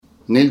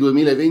Nel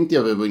 2020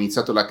 avevo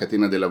iniziato la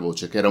catena della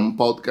voce, che era un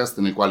podcast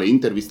nel quale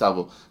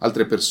intervistavo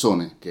altre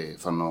persone che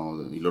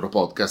fanno i loro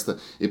podcast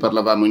e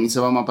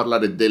iniziavamo a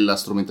parlare della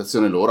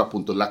strumentazione loro,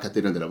 appunto la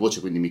catena della voce,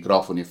 quindi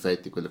microfoni,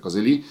 effetti, quelle cose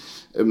lì,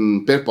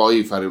 per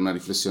poi fare una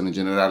riflessione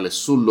generale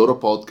sul loro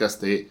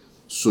podcast e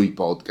sui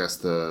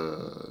podcast,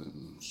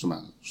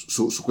 insomma,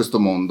 su questo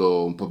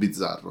mondo un po'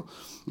 bizzarro.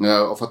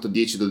 Ho fatto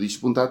 10-12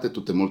 puntate,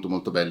 tutte molto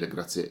molto belle,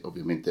 grazie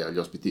ovviamente agli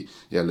ospiti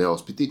e alle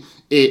ospiti,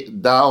 e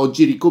da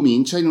oggi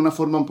ricomincia in una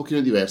forma un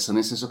pochino diversa,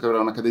 nel senso che avrà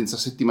una cadenza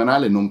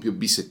settimanale, non più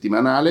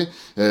bisettimanale.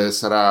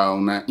 Sarà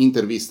una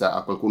intervista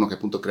a qualcuno che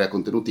appunto crea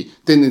contenuti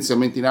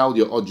tendenzialmente in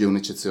audio. Oggi è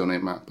un'eccezione,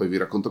 ma poi vi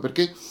racconto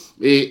perché.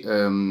 E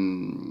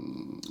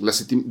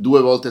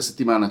 2 volte a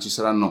settimana ci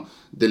saranno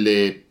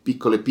delle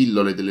piccole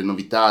pillole, delle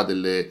novità,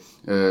 delle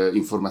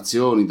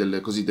informazioni,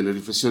 delle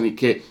riflessioni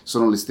che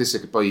sono le stesse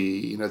che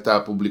poi in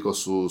realtà pubblico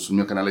sul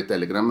mio canale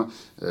Telegram,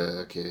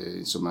 che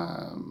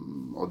insomma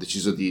ho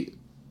deciso di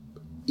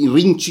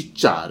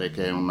rincicciare,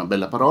 che è una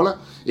bella parola.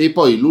 E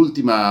poi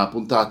l'ultima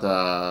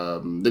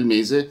puntata del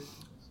mese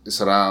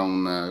sarà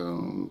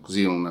un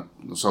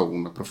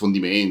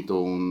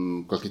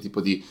approfondimento, qualche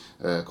tipo di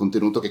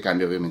contenuto che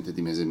cambia ovviamente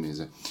di mese in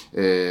mese.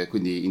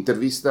 Quindi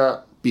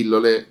intervista,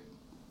 pillole,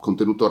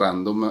 contenuto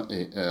random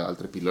e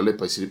altre pillole,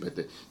 poi si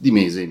ripete di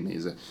mese in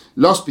mese.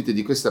 L'ospite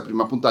di questa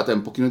prima puntata è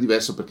un pochino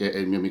diverso perché è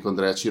il mio amico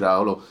Andrea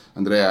Ciraolo.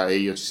 Andrea e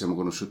io ci siamo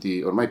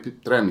conosciuti ormai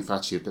 3 anni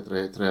fa, circa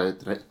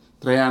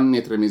 3 anni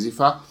e 3 mesi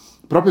fa,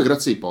 proprio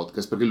grazie ai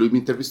podcast, perché lui mi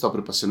intervistò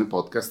per Passione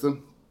Podcast,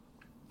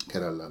 che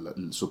era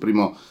il suo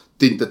primo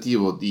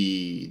tentativo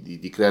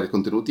di creare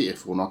contenuti, e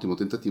fu un ottimo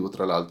tentativo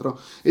tra l'altro,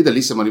 e da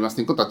lì siamo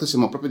rimasti in contatto e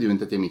siamo proprio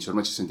diventati amici.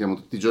 Ormai ci sentiamo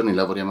tutti i giorni,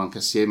 lavoriamo anche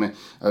assieme,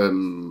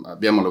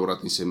 abbiamo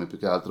lavorato insieme più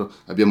che altro,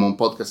 abbiamo un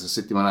podcast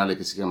settimanale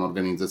che si chiama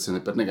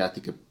Organizzazione per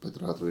Negati, che poi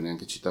tra l'altro viene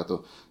anche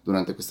citato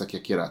durante questa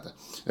chiacchierata.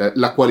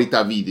 La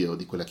qualità video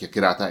di quella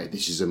chiacchierata è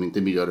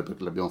decisamente migliore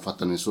perché l'abbiamo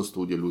fatta nel suo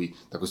studio, e lui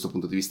da questo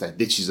punto di vista è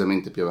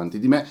decisamente più avanti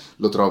di me.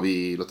 Lo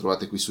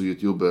trovate qui su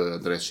YouTube,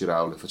 Andrea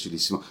Ciraolo, è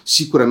facilissimo.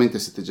 Sicuramente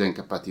siete già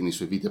incappati nei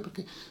suoi video,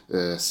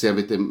 perché se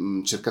avete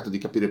cercato di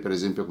capire per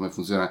esempio come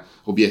funziona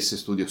OBS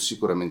Studio,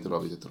 sicuramente lo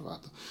avete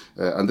trovato.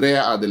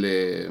 Andrea ha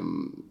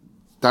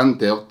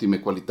tante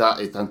ottime qualità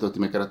e tante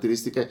ottime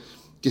caratteristiche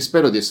che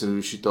spero di essere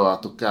riuscito a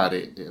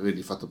toccare e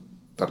avergli fatto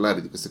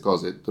parlare di queste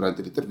cose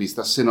durante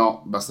l'intervista. Se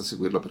no, basta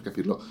seguirlo per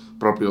capirlo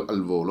proprio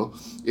al volo.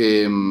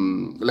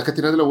 La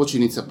catena della voce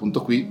inizia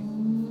appunto qui,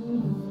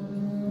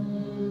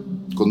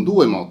 con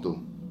 2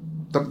 moto.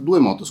 2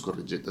 moto,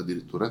 scorreggette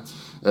addirittura.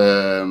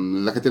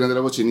 La catena della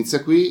voce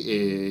inizia qui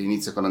e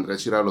inizia con Andrea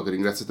Ciraolo, che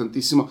ringrazio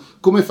tantissimo.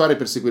 Come fare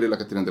per seguire la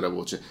catena della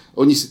voce?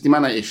 Ogni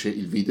settimana esce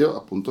il video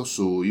appunto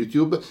su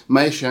YouTube,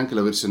 ma esce anche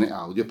la versione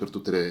audio per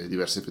tutte le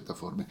diverse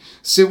piattaforme.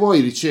 Se vuoi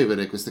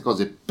ricevere queste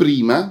cose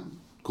prima,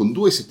 con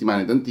 2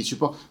 settimane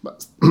d'anticipo,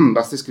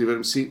 basta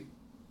iscriversi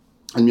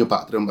al mio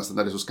Patreon. Basta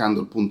andare su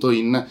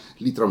scandal.in,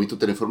 lì trovi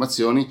tutte le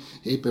informazioni,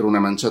 e per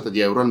una manciata di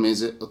euro al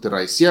mese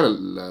otterrai sia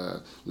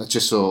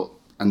l'accesso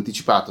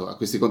anticipato a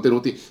questi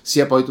contenuti,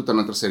 sia poi tutta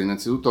un'altra serie.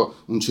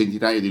 Innanzitutto un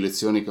centinaio di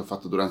lezioni che ho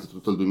fatto durante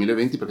tutto il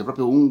 2020, perché è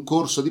proprio un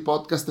corso di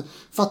podcast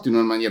fatto in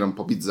una maniera un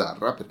po'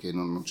 bizzarra, perché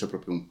non c'è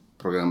proprio un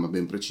programma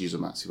ben preciso,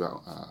 ma si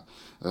va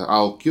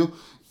a occhio,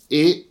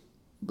 e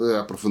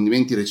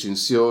approfondimenti,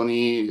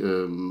 recensioni,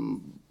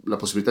 la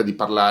possibilità di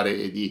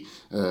parlare e di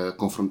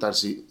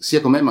confrontarsi sia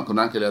con me ma con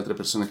anche le altre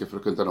persone che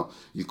frequentano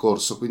il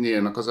corso. Quindi è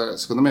una cosa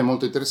secondo me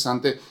molto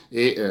interessante,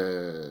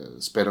 e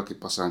spero che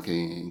possa anche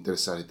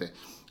interessare te.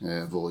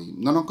 Voi.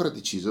 Non ho ancora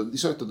deciso, di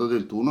solito do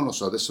del tu, non lo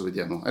so, adesso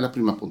vediamo, è la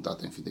prima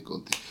puntata in fin dei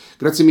conti.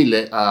 Grazie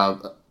mille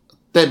a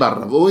te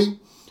 / voi,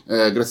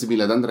 grazie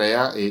mille ad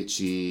Andrea, e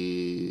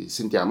ci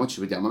sentiamo e ci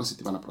vediamo la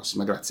settimana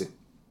prossima. Grazie.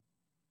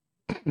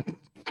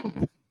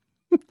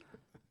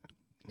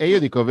 E io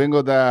dico,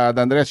 vengo da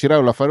Andrea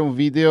Ciraolo a fare un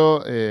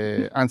video,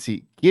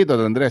 anzi chiedo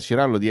ad Andrea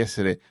Ciraolo di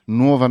essere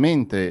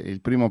nuovamente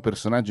il primo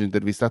personaggio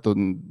intervistato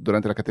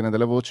durante la catena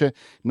della voce.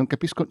 Non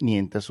capisco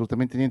niente,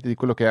 assolutamente niente di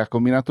quello che ha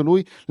combinato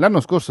lui. L'anno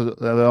scorso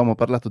avevamo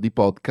parlato di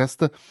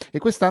podcast e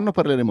quest'anno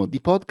parleremo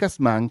di podcast,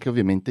 ma anche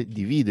ovviamente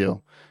di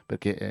video,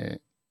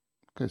 perché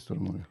questo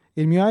rumore.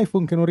 Il mio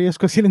iPhone che non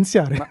riesco a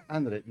silenziare. Ma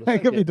Andrea, hai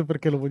capito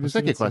perché lo voglio silenziare?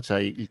 Sai che qua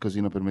silenziare? c'hai il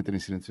cosino per mettere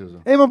in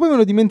silenzioso? Ma poi me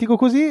lo dimentico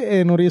così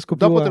e non riesco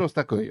più Dopo te lo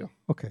stacco io.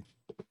 Ok.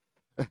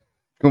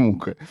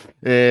 Comunque,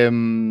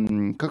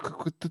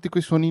 tutti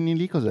quei suonini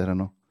lì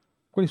cos'erano?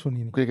 Quali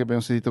suonini? Quelli che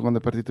abbiamo sentito quando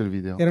è partito il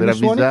video. Erano per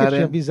suoni che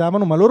ci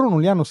avvisavano, ma loro non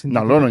li hanno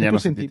sentiti. No, loro non li hanno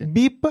senti sentiti.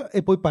 Beep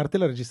e poi parte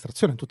la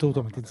registrazione, tutto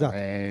automatizzato.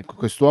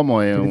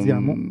 Quest'uomo è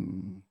Utilizziamo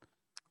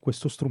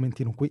questo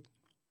strumentino qui.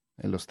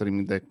 È lo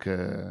Stream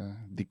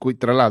Deck, di cui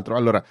tra l'altro,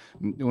 allora,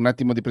 un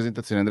attimo di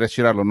presentazione. Andrea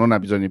Ciraolo non ha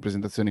bisogno di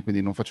presentazioni,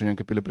 quindi non faccio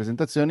neanche più le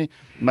presentazioni,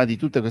 ma di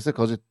tutte queste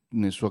cose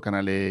nel suo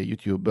canale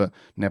YouTube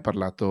ne ha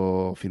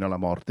parlato fino alla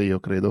morte, io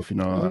credo,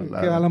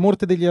 alla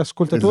morte degli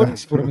ascoltatori, esatto.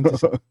 Sicuramente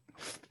sì.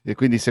 E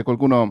quindi se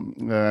qualcuno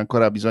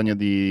ancora ha bisogno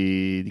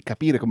di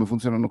capire come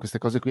funzionano queste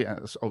cose qui,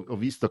 ho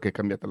visto che è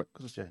cambiata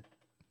cosa c'è?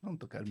 Non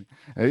toccarmi.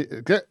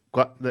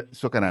 Qua, il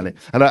suo canale.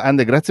 Allora,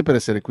 Ande, grazie per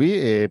essere qui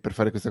e per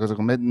fare questa cosa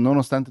con me,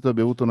 nonostante tu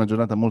abbia avuto una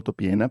giornata molto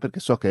piena, perché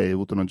so che hai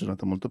avuto una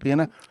giornata molto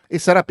piena, e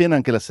sarà piena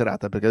anche la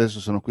serata, perché adesso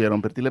sono qui a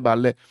romperti le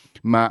balle,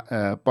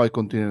 ma poi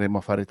continueremo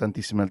a fare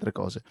tantissime altre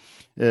cose.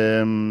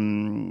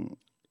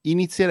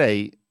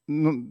 Inizierei.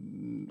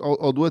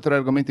 Ho 2 o 3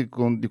 argomenti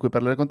di cui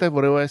parlare con te.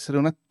 Volevo essere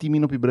un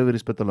attimino più breve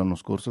rispetto all'anno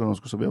scorso. L'anno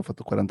scorso abbiamo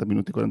fatto 40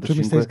 minuti, Cioè mi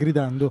 45. stai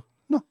sgridando?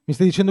 No, Mi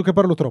stai dicendo che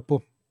parlo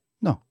troppo?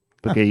 no,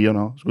 perché io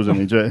no,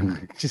 scusami. Cioè...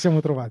 Ci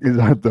siamo trovati.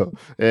 Esatto.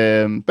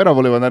 Però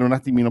volevo andare un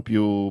attimino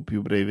più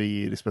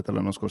brevi rispetto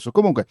all'anno scorso.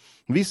 Comunque,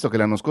 visto che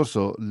l'anno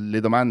scorso le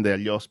domande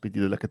agli ospiti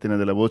della catena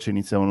della voce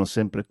iniziavano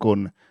sempre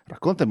con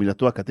raccontami la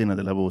tua catena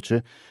della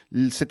voce,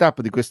 il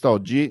setup di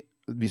quest'oggi,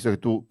 visto che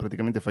tu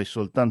praticamente fai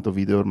soltanto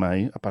video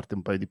ormai, a parte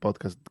un paio di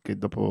podcast che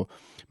dopo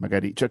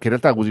magari, cioè che in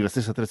realtà usi la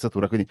stessa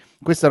attrezzatura, quindi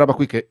questa roba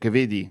qui che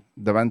vedi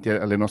davanti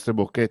alle nostre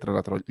bocche, tra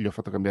l'altro gli ho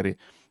fatto cambiare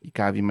i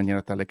cavi in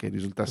maniera tale che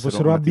risultassero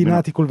Fossero un attimino,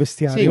 abbinati col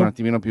vestiario. sì, un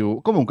attimino più,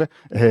 comunque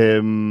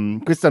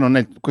questo non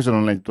è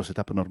il tuo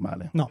setup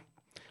normale. No,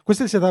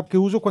 questo è il setup che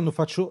uso quando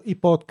faccio i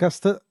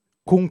podcast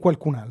con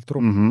qualcun altro.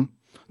 Mm-hmm.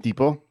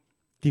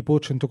 Tipo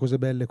 100 cose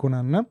belle con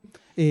Anna,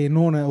 e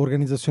non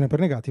Organizzazione per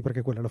Negati,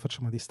 perché quella la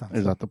facciamo a distanza.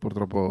 Esatto,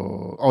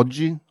 purtroppo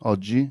oggi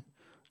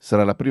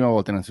sarà la prima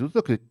volta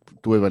innanzitutto che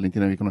tu e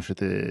Valentina vi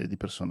conoscete di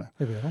persona.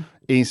 È vero.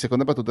 E in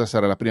seconda battuta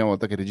sarà la prima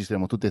volta che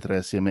registriamo tutti e 3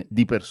 assieme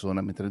di persona,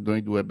 mentre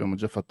noi 2 abbiamo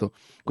già fatto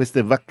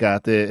queste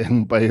vaccate in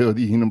un paio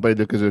di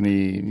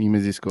occasioni i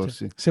mesi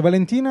scorsi. Sì. Se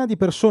Valentina di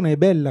persona è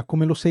bella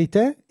come lo sei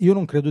te, io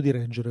non credo di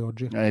reggere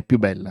oggi. È più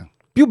bella.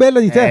 Più bella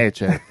di te?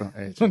 Certo.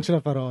 Non ce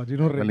la farò oggi,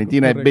 non reggo.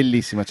 Valentina non è reggo.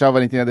 bellissima. Ciao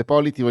Valentina De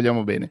Poli, ti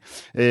vogliamo bene.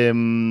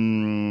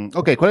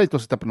 Ok, qual è il tuo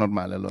setup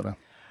normale allora?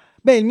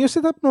 Beh, il mio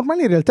setup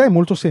normale in realtà è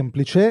molto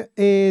semplice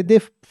ed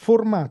è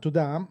formato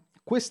da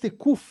queste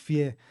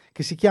cuffie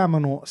che si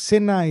chiamano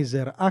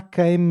Sennheiser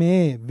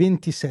HME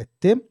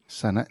 27.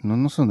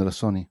 Non sono della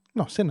Sony?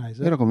 No,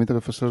 Sennheiser. Ero convinto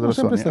che fossero della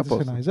Sono Sony. sempre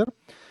state Sennheiser.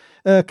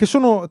 Che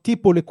sono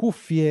tipo le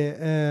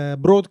cuffie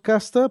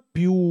broadcast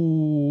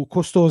più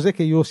costose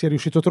che io sia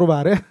riuscito a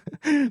trovare,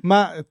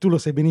 ma tu lo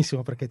sai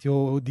benissimo perché ti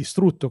ho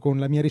distrutto con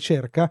la mia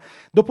ricerca.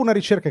 Dopo una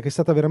ricerca che è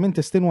stata veramente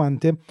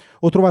estenuante,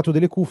 ho trovato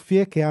delle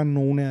cuffie che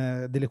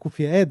hanno delle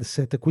cuffie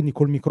headset, quindi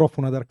col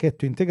microfono ad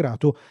archetto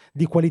integrato,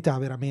 di qualità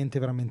veramente,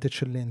 veramente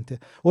eccellente.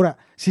 Ora,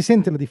 si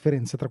sente la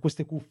differenza tra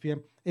queste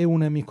cuffie e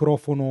un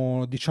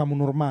microfono, diciamo,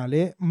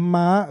 normale,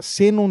 ma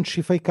se non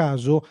ci fai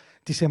caso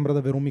ti sembra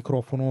davvero un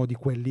microfono di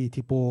quelli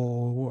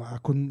tipo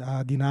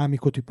a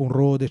dinamico, tipo un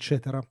Rode,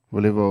 eccetera.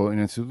 Volevo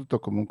innanzitutto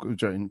comunque,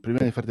 cioè, prima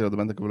di farti la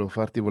domanda che volevo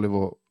farti,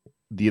 volevo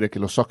dire che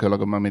lo so che ho la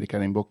gomma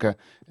americana in bocca,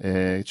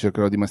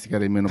 cercherò di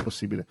masticare il meno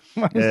possibile.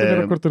 Ma non se ne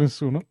era accorto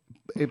nessuno.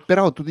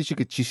 Però tu dici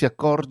che ci si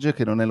accorge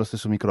che non è lo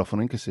stesso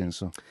microfono, in che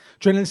senso?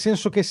 Cioè nel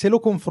senso che se lo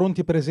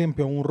confronti per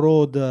esempio a un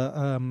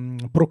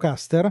Rode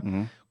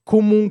Procaster,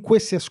 comunque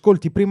se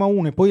ascolti prima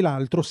uno e poi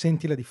l'altro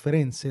senti la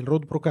differenza. Il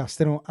Rode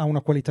Procaster ha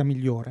una qualità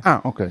migliore. Ah,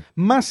 ok.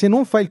 Ma se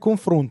non fai il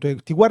confronto e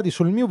ti guardi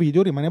solo il mio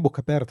video rimani a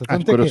bocca aperta.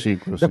 Tant'è che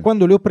da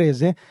quando le ho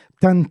prese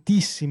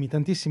tantissimi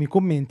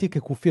commenti che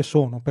cuffie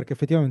sono, perché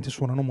effettivamente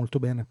suonano molto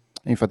bene.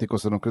 E infatti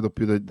costano credo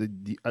più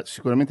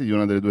sicuramente di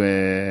una delle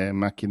 2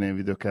 macchine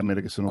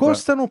videocamere che sono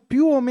costano qua.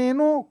 Più o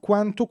meno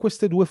quanto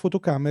queste 2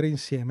 fotocamere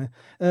insieme.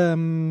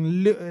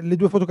 Le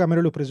 2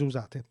 fotocamere le ho prese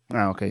usate.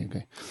 Ah,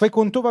 ok. Fai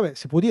conto, vabbè,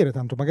 si può dire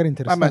tanto, magari è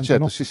interessante. Ma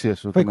certo, no? sì,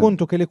 assolutamente. Fai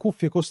conto che le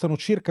cuffie costano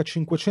circa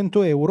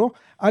 500 euro,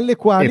 alle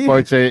quali... E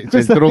poi c'è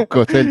il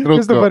trucco.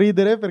 Questo fa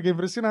ridere perché è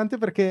impressionante,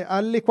 perché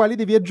alle quali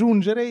devi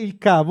aggiungere il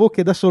cavo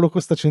che da solo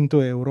costa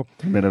 100 euro.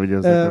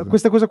 Meraviglioso.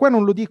 Questa cosa qua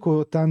non lo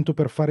dico tanto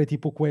per fare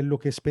tipo quello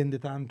che spende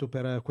tanto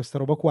per questa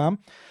roba qua,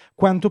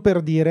 quanto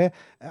per dire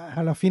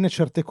alla fine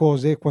certe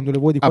cose quando le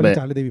vuoi di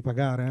qualità le devi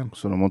pagare.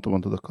 Sono molto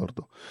molto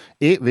d'accordo.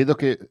 E vedo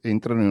che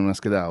entrano in una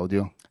scheda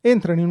audio.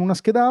 Entrano in una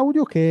scheda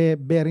audio che è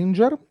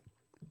Behringer,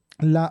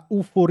 la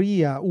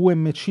Uforia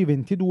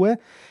UMC22,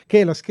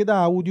 che è la scheda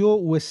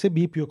audio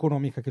USB più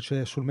economica che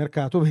c'è sul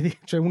mercato. Vedi,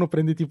 cioè uno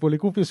prende tipo le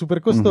cuffie super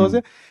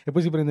costose e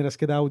poi si prende la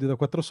scheda audio da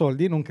 4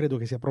 soldi. Non credo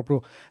che sia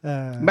proprio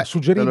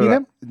suggeribile.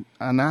 Allora,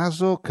 a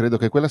naso credo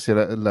che quella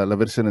sia la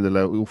versione della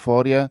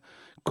Euphoria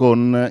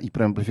con i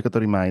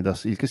preamplificatori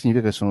Midas, il che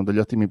significa che sono degli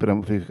ottimi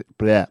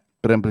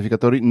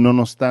preamplificatori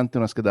nonostante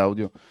una scheda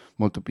audio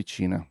molto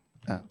piccina.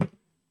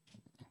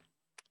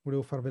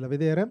 Volevo farvela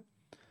vedere.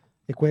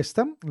 È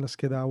questa la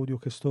scheda audio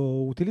che sto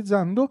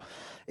utilizzando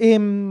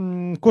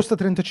e costa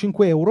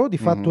 35 euro, di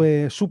fatto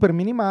è super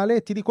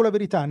minimale. Ti dico la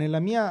verità, nella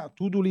mia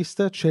to-do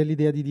list c'è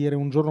l'idea di dire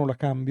un giorno la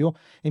cambio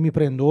e mi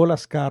prendo o la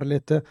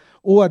Scarlett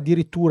o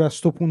addirittura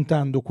sto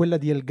puntando quella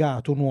di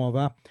Elgato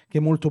nuova, che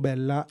è molto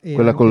bella, e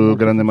quella col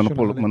grande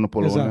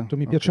manopolone. Esatto,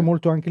 mi piace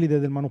molto anche l'idea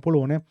del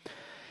manopolone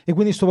e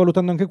quindi sto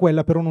valutando anche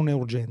quella, però non è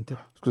urgente.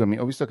 Scusami,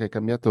 ho visto che hai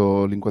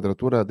cambiato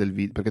l'inquadratura del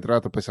video, perché tra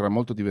l'altro poi sarà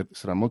molto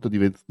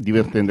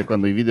divertente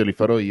quando i video li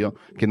farò io,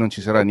 che non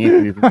ci sarà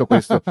niente di tutto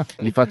questo,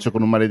 li faccio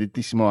con un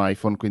maledettissimo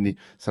iPhone, quindi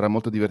sarà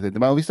molto divertente.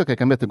 Ma ho visto che hai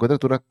cambiato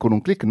inquadratura con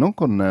un click, non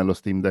con lo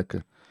Steam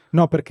Deck.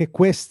 No, perché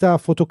questa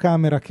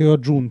fotocamera che ho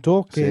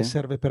aggiunto, che Sì,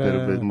 serve per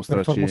per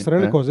mostrarci, far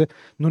mostrare le cose,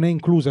 non è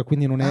inclusa,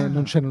 quindi non Ah,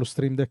 c'è nello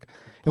Stream Deck.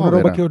 È una roba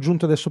povera. che ho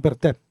aggiunto adesso per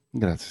te.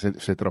 Grazie,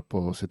 sei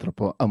troppo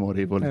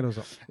amorevole. Lo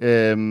so.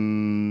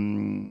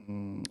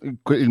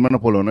 Il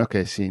manopolone,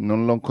 ok, sì,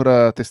 non l'ho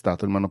ancora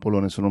testato il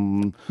manopolone,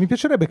 Mi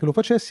piacerebbe che lo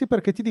facessi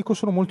perché ti dico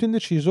sono molto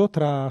indeciso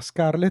tra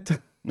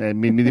Scarlett.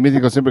 mi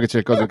dimentico sempre che c'è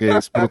il coso che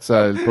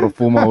spruzza il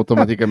profumo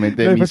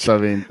automaticamente e Dai, mi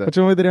spaventa.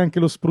 facciamo vedere anche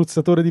lo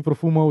spruzzatore di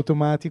profumo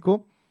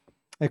automatico.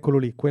 Eccolo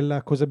lì,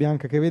 quella cosa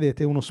bianca che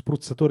vedete è uno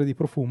spruzzatore di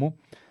profumo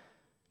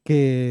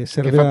che Che fa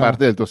serve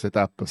parte del tuo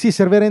setup. sì,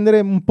 serve a rendere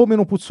un po'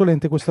 meno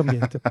puzzolente questo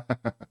ambiente.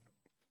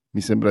 Mi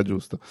sembra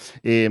giusto.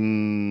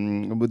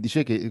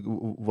 Dicevi che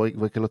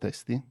vuoi che lo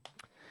testi?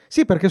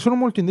 Sì, perché sono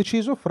molto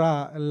indeciso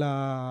fra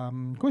la...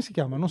 come si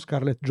chiama? Non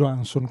Scarlett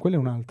Johansson, quella è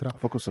un'altra. La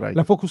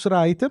Focusrite.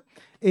 Focusrite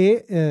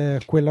e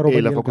quella roba E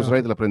lì la al Focusrite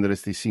gatto. la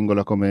prenderesti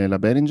singola come la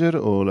Behringer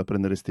o la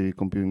prenderesti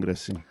con più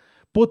ingressi?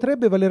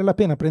 Potrebbe valere la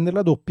pena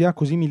prenderla doppia,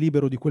 così mi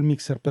libero di quel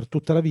mixer per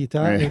tutta la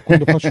vita Eh. e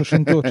quando faccio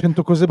 100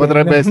 cose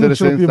Potrebbe belle non essere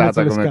ce l'ho più in mezzo sensata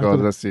alle come scatole.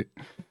 cosa, sì.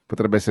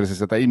 Potrebbe essere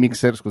sensata. Il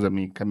mixer,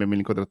 scusami, cambiami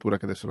l'inquadratura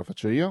che adesso lo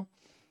faccio io.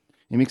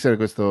 Il mixer è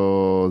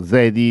questo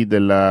Zedi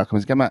della, come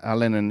si chiama?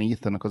 Allen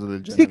Heath, una cosa del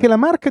Sì, che genere. la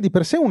marca di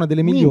per sé è una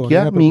delle migliori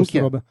Minchia, per queste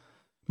minchia. robe.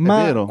 È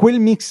Ma vero. quel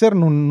mixer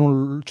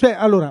cioè,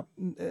 allora,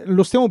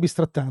 lo stiamo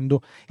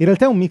bistrattando. In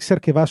realtà è un mixer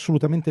che va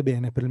assolutamente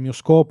bene per il mio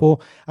scopo,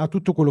 ha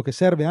tutto quello che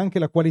serve, anche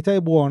la qualità è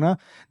buona.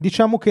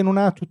 Diciamo che non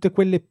ha tutte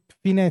quelle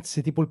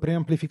finezze, tipo il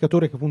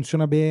preamplificatore che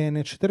funziona bene,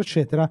 eccetera,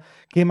 eccetera,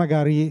 che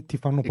magari ti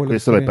fanno E poi la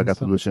questo l'hai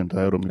pagato differenza. 200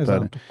 euro, mi pare.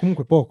 Esatto,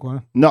 comunque poco,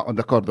 eh. No,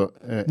 d'accordo.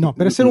 No,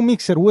 per essere un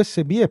mixer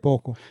USB è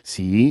poco.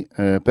 Sì,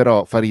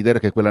 però fa ridere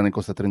che quella ne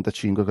costa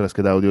 35, quella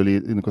scheda audio lì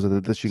ne costa Sì.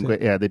 35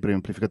 e ha dei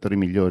preamplificatori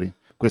migliori.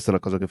 Questa è la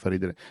cosa che fa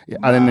ridere. E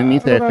Allen Ma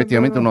Heath è allora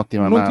effettivamente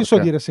un'ottima non ti so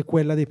marca. dire se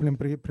quella dei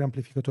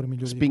preamplificatori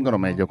migliori di Spingono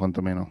quella, no. meglio,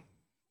 quantomeno.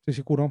 Sei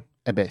sicuro?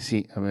 Eh beh,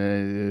 sì,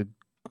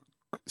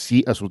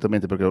 sì,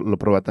 assolutamente, perché l'ho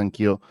provata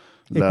anch'io,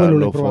 E quello l'hai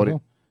l'ho fuori.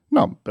 provato?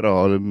 No,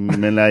 però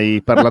me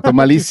l'hai parlato Ti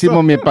malissimo,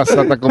 sto... mi è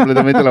passata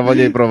completamente la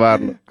voglia di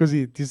provarlo.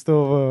 Così ti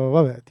sto...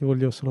 vabbè, ti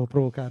voglio solo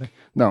provocare.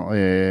 No,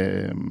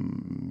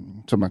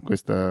 insomma,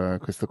 questa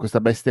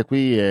bestia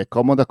qui è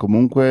comoda,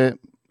 comunque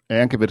è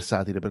anche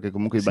versatile, perché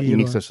comunque i Sì, lo è.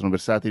 mixer sono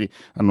versatili,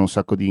 hanno un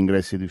sacco di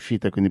ingressi e di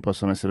uscite, quindi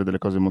possono essere delle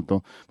cose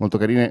molto, molto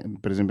carine,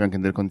 per esempio anche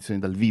in delle condizioni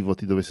dal vivo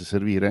ti dovesse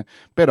servire,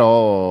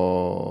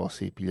 però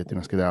sì, pigliati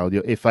una scheda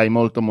audio e fai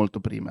molto molto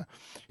prima.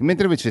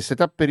 Mentre invece il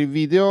setup per il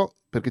video,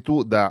 perché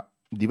tu da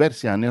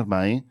diversi anni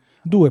ormai,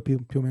 Due più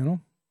o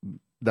meno.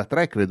 da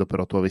 3 credo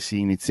però tu avessi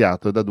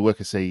iniziato, e da 2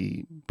 che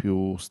sei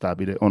più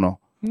stabile, o no?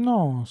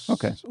 No,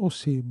 Ok. o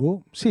sì,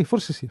 boh. Sì,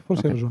 forse hai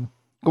Ok. ragione.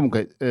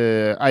 Comunque,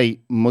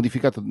 hai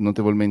modificato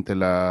notevolmente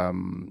la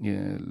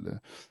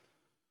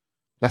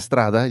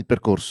strada, il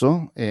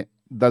percorso, e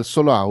dal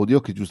solo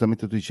audio, che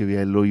giustamente tu dicevi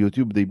è lo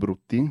YouTube dei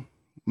brutti,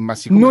 ma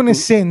siccome Non tu...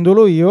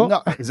 essendolo io...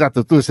 No,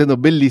 esatto, tu essendo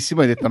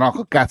bellissimo hai detto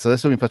no, cazzo,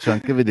 adesso mi faccio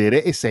anche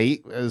vedere e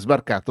sei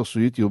sbarcato su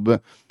YouTube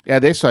e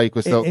adesso hai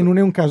questo... E non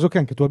è un caso che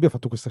anche tu abbia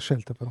fatto questa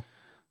scelta, però.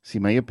 Sì,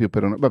 ma io più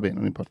per... Vabbè,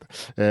 non importa.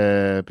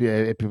 È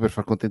più per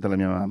far contenta la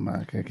mia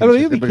mamma, che Allora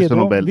dice io sempre che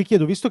sono bello. vi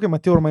chiedo, visto che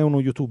Matteo ormai è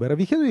uno youtuber,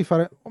 vi chiedo di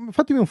fare,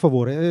 fatemi un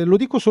favore, lo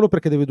dico solo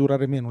perché deve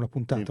durare meno la Sì,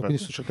 puntata, infatti.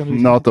 quindi sto cercando di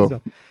Noto.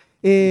 sintetizzare.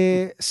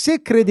 E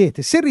se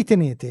credete, se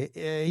ritenete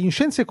in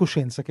scienza e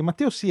coscienza che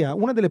Matteo sia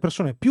una delle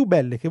persone più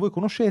belle che voi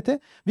conoscete,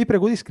 vi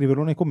prego di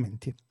scriverlo nei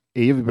commenti.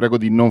 E io vi prego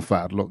di non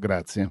farlo,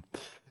 grazie.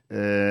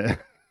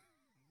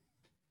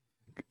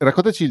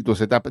 Raccontaci il tuo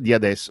setup di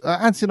adesso.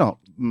 Anzi, no,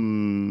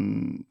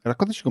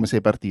 raccontaci come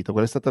sei partito.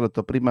 Qual è stata la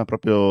tua prima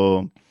proprio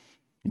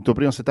il tuo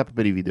primo setup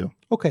per i video?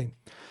 Ok.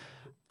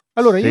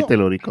 Allora Se te io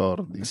lo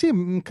ricordi.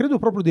 sì, credo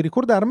proprio di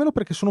ricordarmelo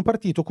perché sono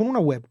partito con una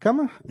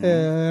webcam.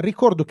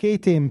 Ricordo che ai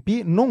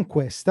tempi, non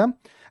questa,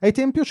 ai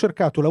tempi ho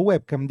cercato la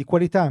webcam di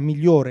qualità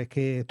migliore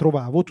che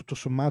trovavo, tutto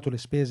sommato le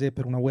spese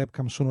per una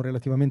webcam sono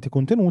relativamente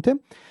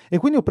contenute, e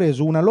quindi ho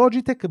preso una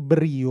Logitech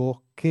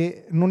Brio,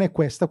 che non è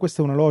questa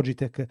è una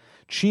Logitech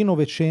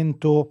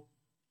C920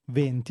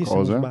 se non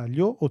Cosa?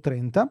 sbaglio, o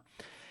 30.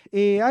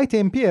 E ai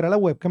tempi era la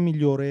webcam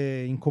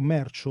migliore in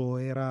commercio,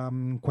 era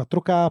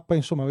 4K,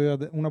 insomma aveva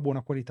una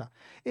buona qualità.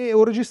 E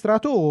ho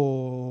registrato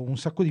un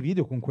sacco di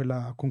video con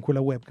quella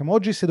webcam.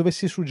 Oggi se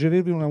dovessi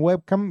suggerirvi una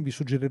webcam vi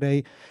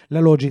suggerirei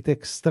la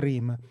Logitech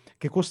Stream,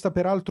 che costa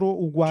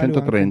peraltro uguale o anche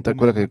un 130, po'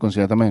 quella che meno. hai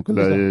consigliato a me,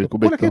 quella del Esatto,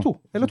 quella che hai cubetto.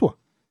 tu, è la Sì. tua.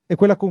 È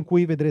quella con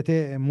cui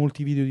vedrete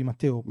molti video di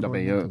Matteo, Vabbè,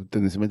 probabilmente. io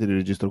tendenzialmente li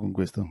registro con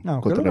questo, Ah,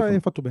 ok, col allora telefono. hai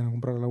fatto bene a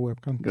comprare la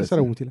webcam, ti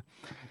sarà Grazie. utile.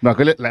 No,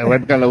 la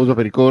webcam la uso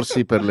per i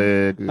corsi, per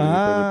le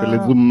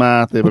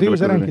zoomate, per Potevi quelle usare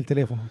cose anche lì. il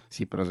telefono.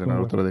 Sì, però sei Come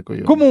una web. rottura dei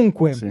coglioni.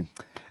 Comunque, Sì.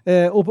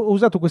 ho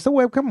usato questa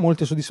webcam,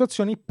 molte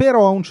soddisfazioni,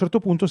 però a un certo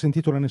punto ho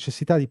sentito la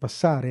necessità di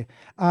passare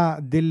a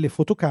delle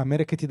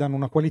fotocamere che ti danno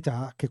una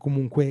qualità che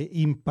comunque è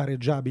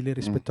impareggiabile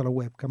rispetto alla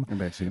webcam.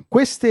 Beh, sì.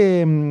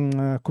 Queste,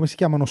 come si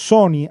chiamano?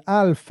 Sony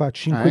Alpha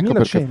Ecco perché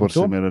 5100,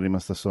 forse mi era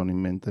rimasta Sony in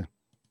mente.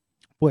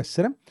 può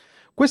essere.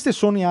 Queste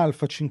Sony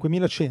Alpha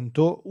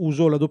 5100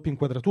 uso la doppia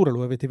inquadratura,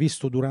 lo avete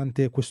visto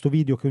durante questo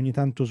video che ogni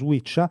tanto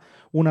switcha,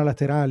 una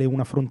laterale e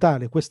una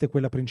frontale. Questa è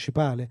quella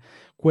principale,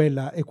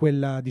 quella è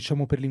quella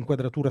diciamo per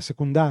l'inquadratura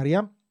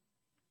secondaria.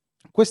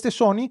 Queste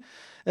Sony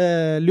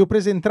le ho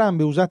prese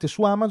entrambe usate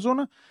su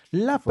Amazon.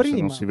 La Forse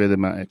prima... non si vede,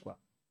 ma è qua.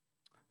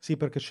 Sì,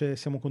 perché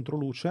siamo contro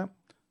luce.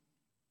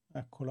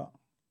 Eccola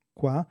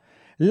qua.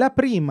 La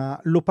prima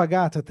l'ho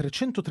pagata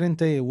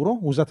 330 euro,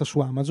 usata su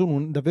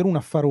Amazon, davvero un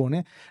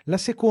affarone. La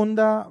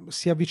seconda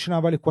si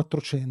avvicinava alle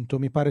 400,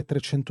 mi pare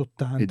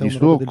 380, E di una roba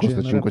suo del costa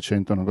genere.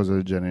 500, una cosa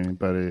del genere, mi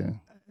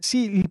pare.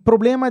 Sì, il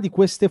problema di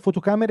queste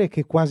fotocamere è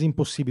che è quasi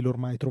impossibile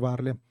ormai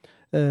trovarle,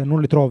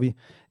 non le trovi.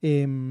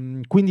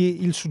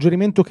 Quindi il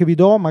suggerimento che vi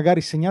do,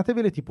 magari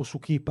segnatevele tipo su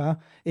Keepa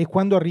e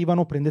quando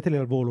arrivano prendetele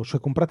al volo, cioè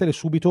compratele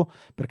subito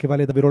perché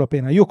vale davvero la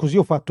pena. Io così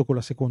ho fatto con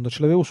la seconda,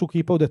 ce l'avevo su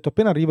Keepa, ho detto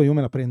appena arriva io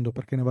me la prendo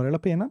perché ne vale la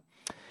pena.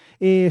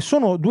 E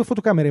sono due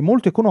fotocamere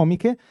molto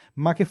economiche,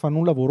 ma che fanno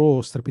un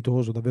lavoro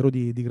strepitoso, davvero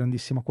di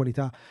grandissima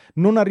qualità.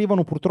 Non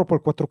arrivano purtroppo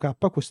al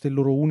 4K, questo è il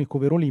loro unico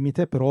vero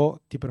limite, però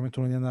ti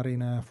permettono di andare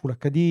in Full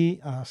HD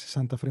a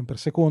 60 frame per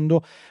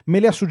secondo.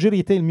 Me le ha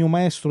suggerite il mio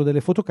maestro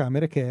delle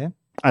fotocamere che è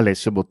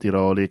Alessio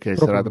Bottiroli, che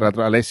proprio sarà lui. tra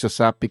l'altro. Alessio,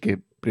 sappi che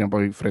prima o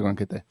poi frego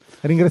anche te.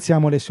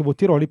 Ringraziamo Alessio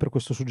Bottiroli per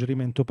questo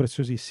suggerimento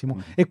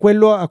preziosissimo. È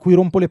quello a cui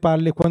rompo le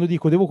palle quando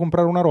dico devo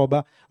comprare una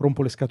roba,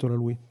 rompo le scatole a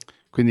lui.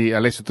 Quindi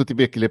Alessio, tu ti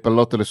becchi le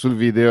pallottole sul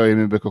video e io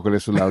mi becco quelle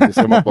sull'audio,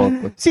 siamo a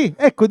posto. Sì,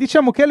 ecco,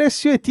 diciamo che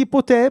Alessio è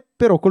tipo te,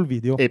 però col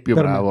video. E più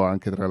per bravo me.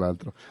 anche, tra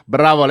l'altro.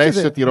 Bravo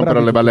Alessio, Siete ti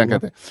romperò bravi le tutti balle e anche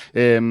a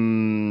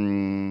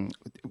due.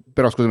 te.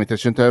 Però scusami,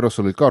 300 euro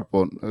solo il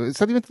corpo.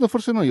 Sta diventando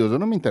forse noioso,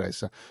 non mi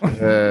interessa.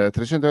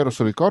 300 euro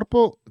solo il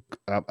corpo,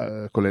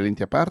 con le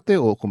lenti a parte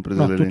o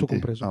compreso No, le tutto lenti?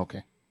 compreso. Ah,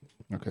 ok.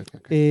 Ok.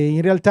 E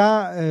in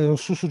realtà,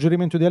 su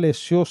suggerimento di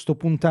Alessio, sto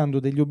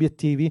puntando degli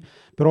obiettivi,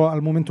 però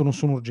al momento non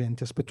sono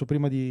urgenti. Aspetto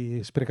prima di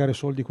sprecare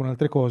soldi con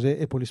altre cose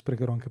e poi li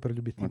sprecherò anche per gli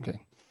obiettivi. Ok.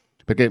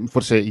 Perché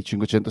forse i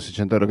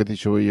 500-600 euro che ti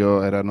dicevo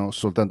io erano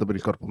soltanto per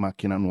il corpo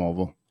macchina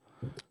nuovo.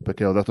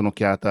 Perché ho dato Può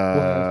un'occhiata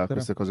a essere.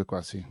 queste cose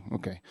qua, sì.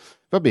 Ok.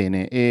 Va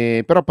bene.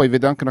 Però poi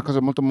vedo anche una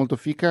cosa molto molto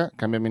fica.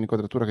 Cambiami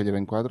l'inquadratura che gliela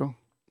inquadro.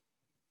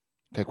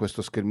 Che è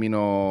questo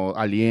schermino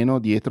alieno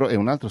dietro e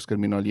un altro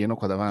schermino alieno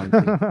qua davanti.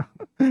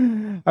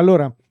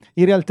 Allora,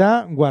 in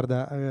realtà,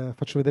 guarda,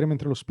 faccio vedere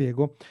mentre lo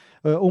spiego.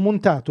 Ho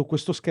montato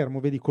questo schermo,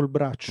 vedi, col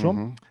braccio.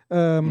 Mhm.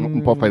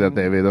 Un po' fai da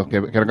te, vedo, che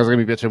è una cosa che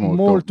mi piace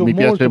molto. Mi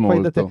piace Molto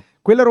fai da te. molto.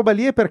 Quella roba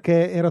lì è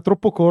perché era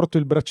troppo corto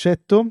il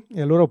braccetto e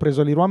allora ho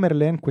preso l'Leroy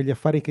Merlin, quegli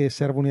affari che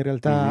servono in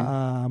realtà Mhm.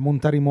 a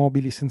montare i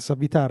mobili senza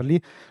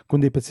avvitarli, con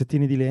dei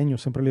pezzettini di legno,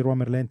 sempre l'Leroy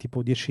Merlin,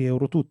 tipo 10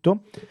 euro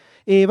tutto.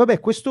 E vabbè,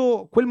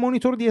 quel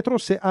monitor dietro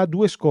ha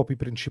due scopi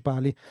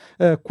principali.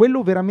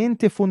 Quello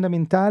veramente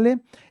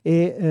fondamentale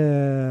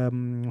è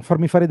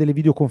farmi fare delle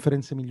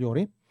videoconferenze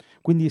migliori.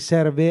 Quindi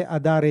serve a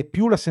dare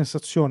più la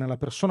sensazione alla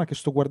persona che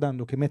sto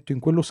guardando, che metto in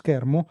quello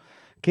schermo,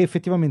 che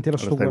effettivamente la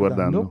La sto stai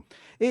guardando.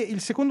 E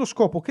il secondo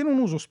scopo, che non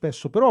uso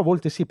spesso, però a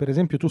volte sì, per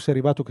esempio tu sei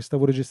arrivato che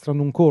stavo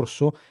registrando un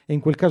corso e in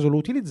quel caso l'ho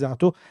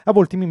utilizzato, a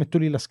volte mi metto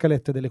lì la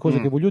scaletta delle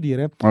cose che voglio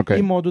dire, Ok.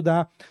 in modo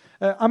da...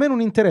 a me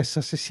non interessa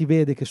se si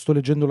vede che sto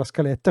leggendo la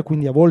scaletta,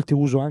 quindi a volte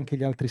uso anche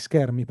gli altri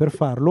schermi per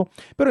farlo,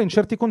 però in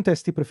certi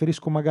contesti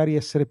preferisco magari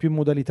essere più in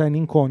modalità in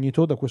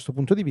incognito da questo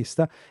punto di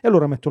vista e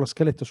allora metto la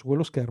scaletta su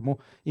quello schermo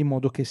in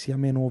modo che sia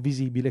meno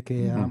visibile,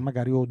 che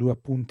magari ho due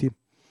appunti.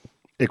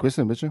 E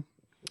questo invece?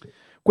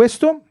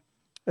 Questo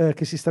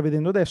che si sta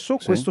vedendo adesso,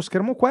 Sì. questo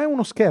schermo qua è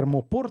uno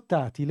schermo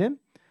portatile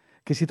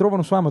che si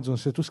trovano su Amazon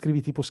se tu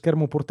scrivi tipo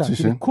schermo portatile,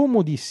 Sì.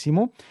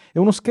 comodissimo, è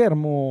uno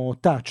schermo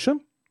touch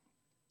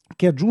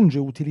che aggiunge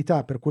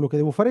utilità per quello che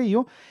devo fare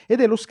io ed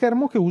è lo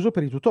schermo che uso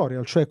per i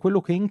tutorial, cioè quello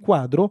che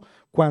inquadro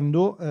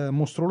quando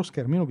mostro lo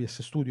schermo in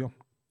OBS Studio.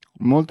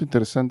 Molto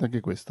interessante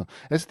anche questo.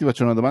 Adesso ti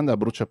faccio una domanda a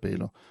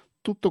bruciapelo.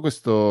 Tutto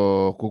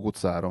questo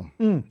cucuzzaro,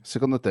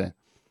 secondo te,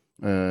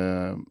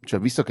 cioè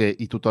visto che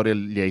i tutorial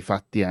li hai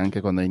fatti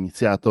anche quando hai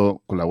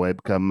iniziato con la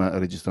webcam,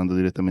 registrando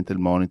direttamente il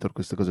monitor,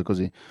 queste cose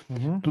così,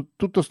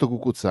 tutto sto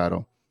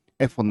cucuzzaro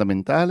è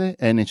fondamentale,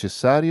 è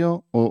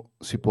necessario o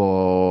si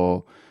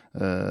può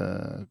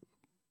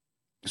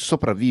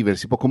sopravvivere,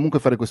 si può comunque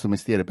fare questo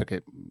mestiere?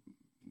 Perché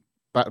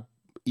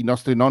i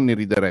nostri nonni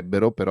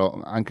riderebbero, però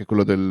anche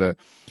quello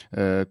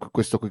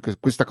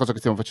questa cosa che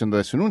stiamo facendo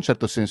adesso, in un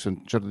certo senso,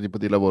 un certo tipo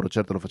di lavoro,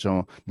 certo lo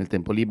facciamo nel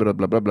tempo libero,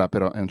 bla bla bla,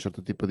 però è un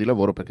certo tipo di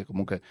lavoro perché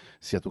comunque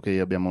sia tu che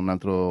io abbiamo un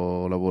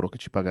altro lavoro che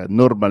ci paga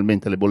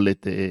normalmente le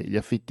bollette e gli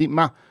affitti,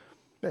 ma...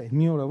 Beh, il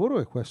mio lavoro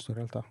è questo in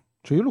realtà,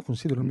 cioè io lo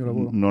considero il mio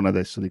lavoro. Non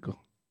adesso,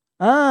 dico.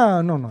 Ah,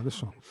 no,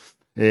 adesso.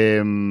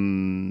 È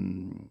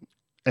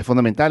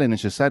fondamentale, è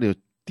necessario,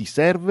 ti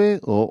serve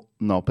o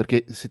no?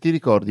 Perché se ti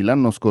ricordi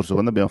l'anno scorso,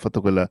 quando abbiamo fatto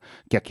quella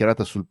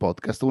chiacchierata sul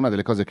podcast, una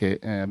delle cose che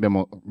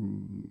abbiamo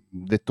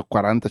detto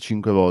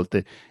 45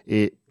 volte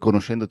e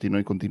conoscendoti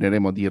noi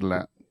continueremo a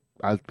dirla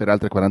per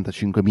altre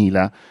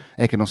 45.000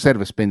 è che non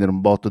serve spendere un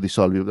botto di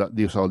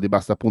soldi,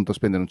 basta appunto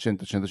spendere un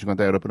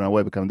 100-150 euro per una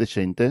webcam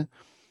decente,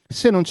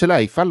 Se non ce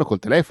l'hai, fallo col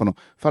telefono,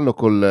 fallo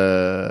con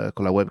la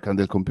webcam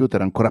del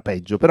computer, ancora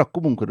peggio, però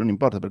comunque non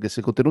importa, perché se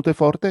il contenuto è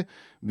forte,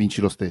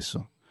 vinci lo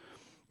stesso.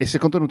 E se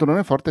il contenuto non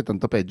è forte,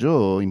 tanto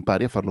peggio,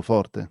 impari a farlo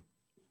forte.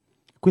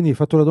 Quindi hai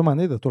fatto la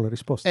domanda e hai dato la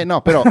risposta.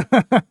 No, però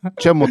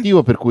c'è un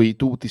motivo per cui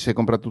tu ti sei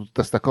comprato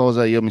tutta sta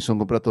cosa, io mi sono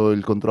comprato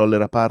il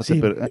controller a parte Sì.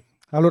 per...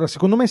 Allora,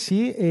 secondo me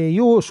sì, e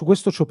io su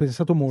questo ci ho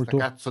pensato Sta molto.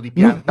 cazzo di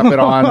pianta,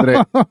 però, Andre.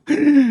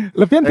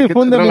 La pianta è Che,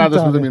 tra l'altro, fondamentale.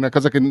 scusami, una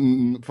cosa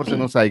che forse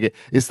non sai, che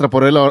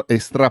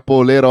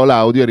estrapolerò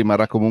l'audio e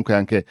rimarrà comunque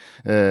anche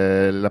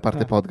la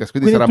parte podcast,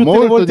 quindi sarà tutte le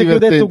molto volte che ho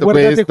detto divertente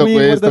guardate qui,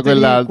 questo, guardate lì,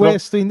 quell'altro,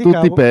 questo tutti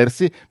indicavo.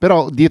 persi,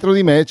 però dietro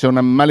di me c'è una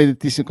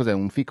maledettissima, cos'è,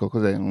 un fico,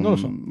 cos'è? Non lo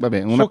so.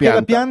 Vabbè, una So che è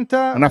la pianta,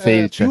 pianta una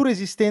felce. più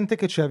resistente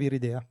che c'è a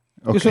Viridea.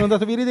 Ok. Io sono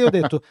andato a Viridea e ho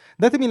detto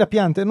datemi la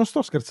pianta, e non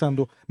sto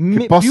scherzando,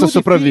 Che possa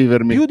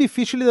sopravvivermi. più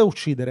difficile da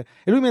uccidere.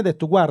 E lui mi ha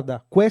detto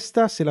guarda,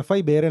 questa se la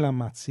fai bere la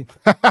ammazzi.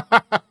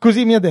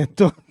 Così mi ha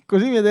detto.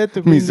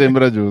 Quindi... Mi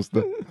sembra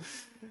giusto.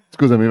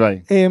 Scusami,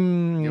 vai. Io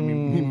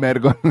mi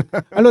immergo.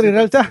 Allora, in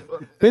realtà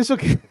penso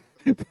che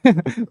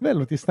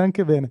bello, ti sta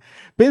anche bene.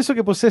 Penso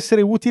che possa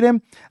essere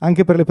utile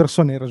anche per le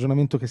persone il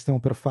ragionamento che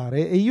stiamo per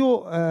fare, e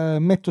io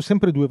metto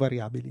sempre due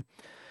variabili.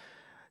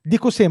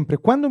 Dico sempre,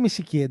 quando mi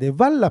si chiede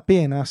vale la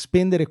pena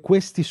spendere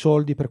questi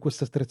soldi per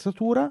questa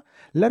attrezzatura,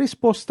 la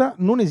risposta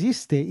non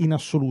esiste in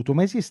assoluto,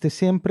 ma esiste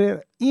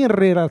sempre in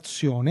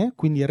relazione,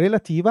 quindi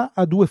relativa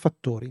a due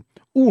fattori.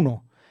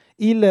 Uno,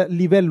 il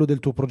livello del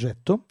tuo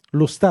progetto,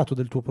 lo stato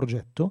del tuo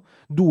progetto.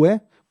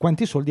 Due,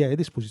 quanti soldi hai a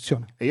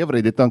disposizione. E io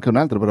avrei detto anche un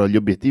altro, però gli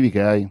obiettivi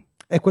che hai.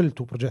 È quello il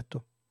tuo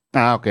progetto.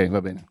 Ah, ok,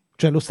 va bene.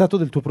 Cioè lo stato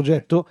del tuo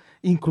progetto,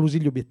 inclusi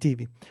gli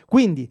obiettivi.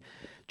 Quindi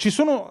ci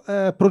sono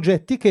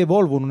progetti che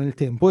evolvono nel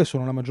tempo, e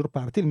sono la maggior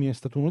parte, il mio è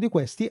stato uno di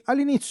questi.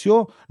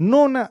 All'inizio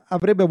non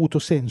avrebbe avuto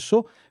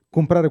senso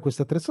comprare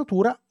questa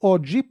attrezzatura,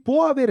 oggi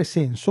può avere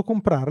senso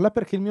comprarla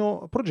perché il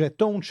mio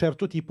progetto ha un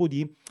certo tipo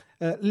di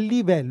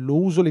livello,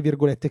 uso le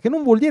virgolette, che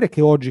non vuol dire che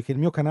oggi, che il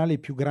mio canale è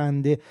più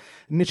grande,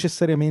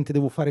 necessariamente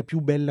devo fare più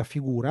bella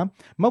figura,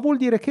 ma vuol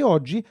dire che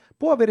oggi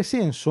può avere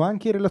senso,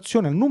 anche in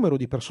relazione al numero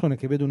di persone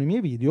che vedono i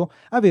miei video,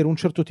 avere un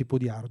certo tipo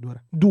di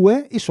hardware.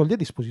 Due, i soldi a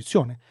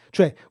disposizione.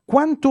 Cioè,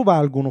 quanto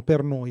valgono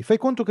per noi? Fai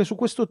conto che su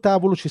questo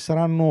tavolo ci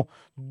saranno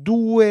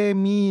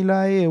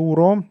 2000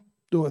 euro,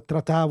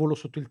 tra tavolo,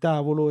 sotto il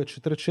tavolo,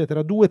 eccetera, eccetera,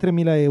 2-3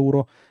 mila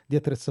euro di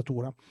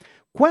attrezzatura.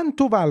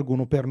 Quanto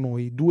valgono per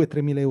noi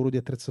 2-3 mila euro di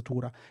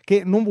attrezzatura?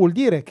 Che non vuol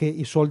dire che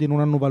i soldi non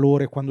hanno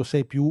valore quando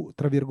sei più,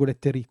 tra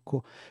virgolette,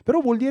 ricco,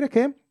 però vuol dire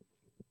che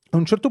a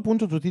un certo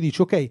punto tu ti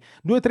dici ok,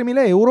 2-3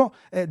 mila euro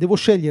devo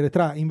scegliere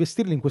tra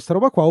investirli in questa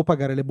roba qua o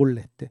pagare le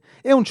bollette,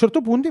 e a un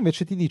certo punto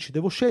invece ti dici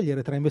devo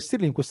scegliere tra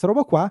investirli in questa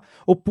roba qua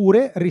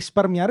oppure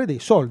risparmiare dei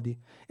soldi,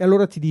 e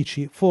allora ti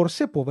dici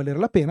forse può valere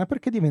la pena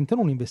perché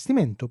diventano un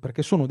investimento,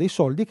 perché sono dei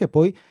soldi che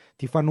poi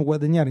ti fanno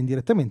guadagnare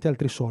indirettamente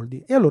altri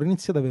soldi, e allora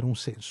inizia ad avere un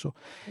senso,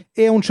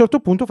 e a un certo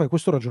punto fai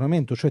questo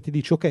ragionamento, cioè ti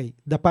dici ok,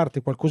 da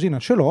parte qualcosina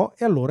ce l'ho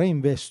e allora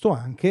investo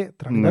anche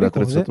tra le varie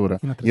cose in attrezzatura.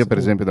 Io per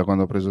esempio da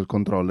quando ho preso il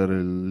controller,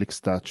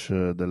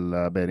 l'X-Touch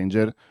della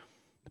Behringer,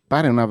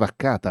 pare una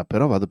vaccata,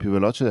 però vado più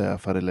veloce a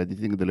fare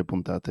l'editing delle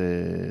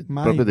puntate,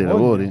 proprio dei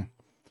lavori.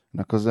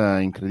 Una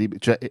cosa incredibile,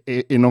 cioè,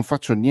 e non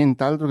faccio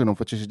nient'altro che non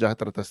facessi già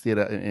tra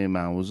tastiera e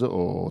mouse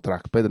o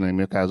trackpad nel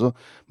mio caso,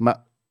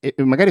 ma e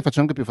magari faccio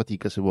anche più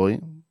fatica se vuoi,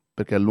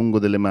 perché allungo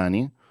delle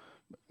mani,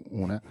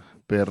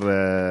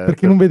 per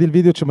chi non vede il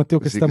video c'è Matteo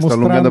che sta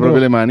mostrando allungando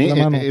proprio le mani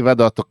e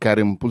vado a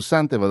toccare un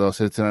pulsante, vado a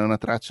selezionare una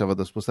traccia,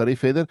 vado a spostare i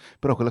fader,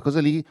 però quella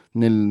cosa lì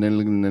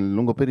nel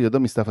lungo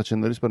periodo mi sta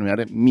facendo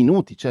risparmiare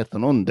minuti, certo,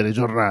 non delle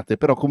giornate,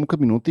 però comunque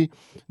minuti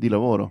di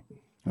lavoro.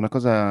 È una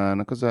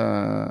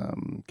cosa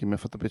che mi ha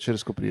fatto piacere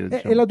scoprire.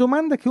 Diciamo. E la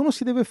domanda che uno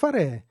si deve fare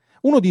è,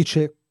 uno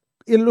dice,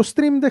 lo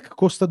Stream Deck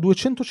costa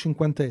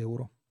 250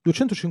 euro,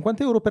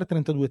 250 euro per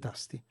 32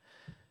 tasti.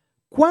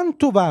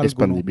 Quanto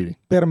valgono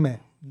per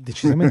me?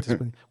 Decisamente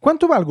espandibili.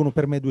 Quanto valgono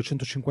per me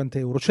 250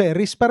 euro? Cioè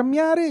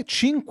risparmiare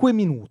 5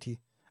 minuti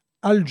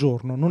al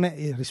giorno, non è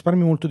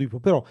risparmio molto di più,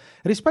 però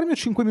risparmio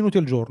 5 minuti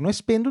al giorno e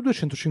spendo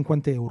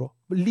 250 euro.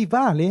 Li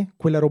vale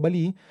quella roba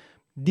lì?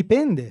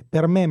 Dipende,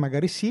 per me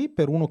magari sì,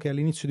 per uno che è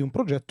all'inizio di un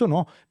progetto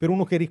no, per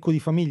uno che è ricco di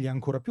famiglia è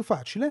ancora più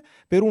facile,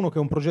 per uno che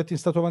è un progetto in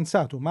stato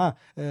avanzato ma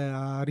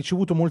ha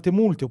ricevuto molte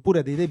multe oppure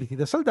ha dei debiti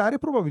da saldare,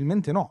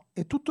 probabilmente no.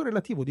 È tutto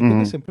relativo,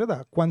 dipende sempre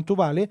da quanto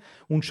vale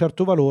un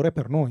certo valore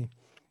per noi.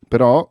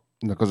 Però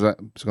una cosa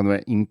secondo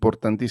me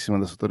importantissima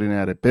da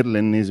sottolineare per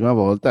l'ennesima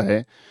volta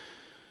è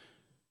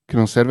che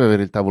non serve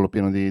avere il tavolo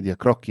pieno di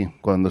accrocchi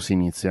quando si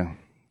inizia.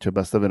 Cioè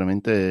basta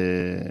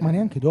veramente... Ma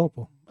neanche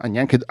dopo.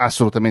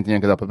 Assolutamente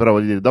neanche dopo, però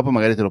voglio dire, dopo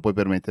magari te lo puoi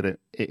permettere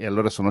e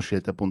allora sono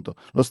scelte appunto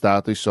lo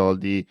Stato, i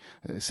soldi,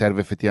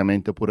 serve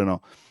effettivamente oppure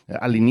no.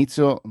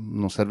 All'inizio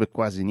non serve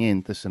quasi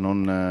niente se non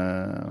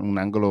un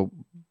angolo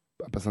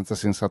abbastanza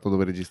sensato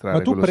dove registrare.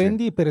 Ma tu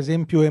prendi per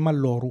esempio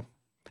Emalloru.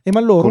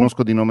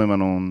 Conosco di nome ma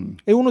non...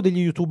 È uno degli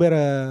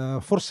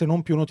youtuber forse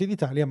non più noti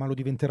d'Italia, ma lo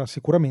diventerà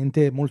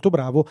sicuramente, molto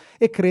bravo,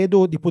 e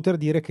credo di poter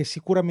dire che è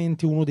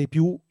sicuramente uno dei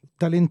più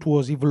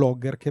talentuosi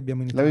vlogger che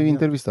abbiamo in Italia. L'avevi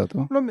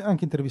intervistato? L'ho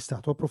anche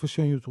intervistato, a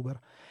professione youtuber.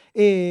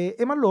 E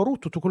Malloro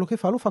tutto quello che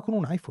fa lo fa con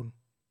un iPhone.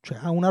 Cioè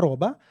ha una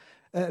roba,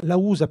 la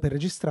usa per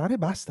registrare,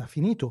 basta,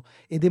 finito.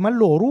 Ed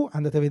Malloro,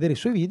 andate a vedere i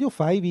suoi video,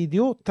 fa i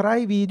video tra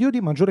i video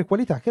di maggiore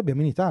qualità che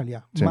abbiamo in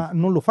Italia. Sì. Ma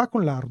non lo fa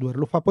con l'hardware,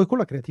 lo fa poi con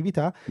la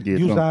creatività di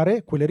Dietro.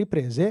 usare quelle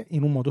riprese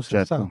in un modo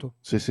sensato.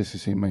 Certo.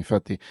 Sì, ma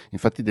infatti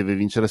deve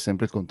vincere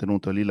sempre il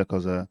contenuto, è lì la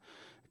cosa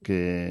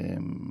che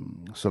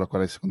sulla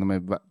quale secondo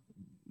me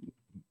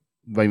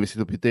va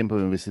investito più tempo,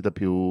 va investita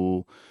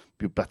più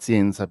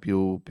pazienza,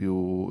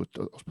 ho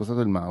spostato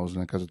il mouse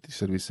nel caso ti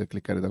servisse a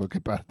cliccare da qualche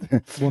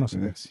parte. Buono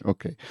sapersi.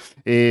 Ok.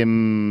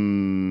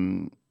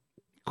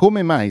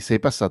 Come mai sei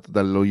passato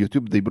dallo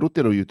YouTube dei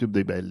brutti allo YouTube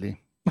dei belli?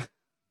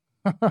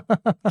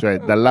 Cioè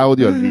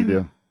dall'audio al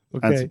video.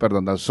 Okay. Anzi,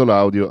 pardon, dal solo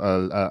audio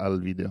al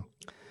video.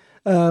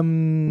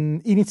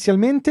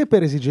 Inizialmente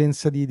per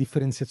esigenza di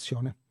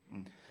differenziazione.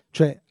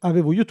 Cioè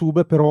avevo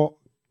YouTube, però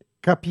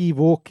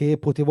capivo che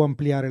potevo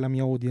ampliare la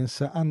mia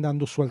audience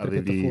andando su altre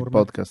Avevi piattaforme.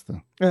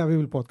 podcast?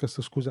 Avevo il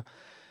podcast, scusa.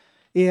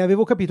 E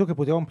avevo capito che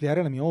potevo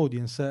ampliare la mia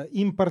audience,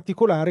 in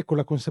particolare con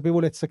la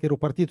consapevolezza che ero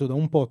partito da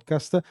un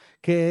podcast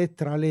che è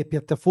tra le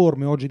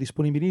piattaforme oggi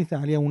disponibili in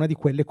Italia una di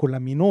quelle con la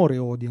minore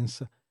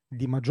audience,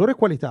 di maggiore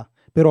qualità,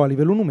 però a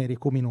livello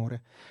numerico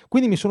minore.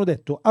 Quindi mi sono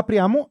detto,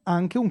 apriamo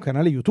anche un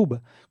canale YouTube,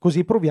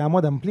 così proviamo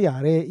ad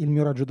ampliare il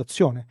mio raggio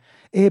d'azione.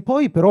 E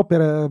poi però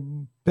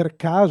per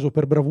caso,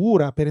 per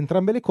bravura, per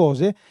entrambe le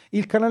cose,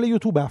 il canale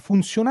YouTube ha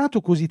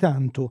funzionato così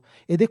tanto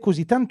ed è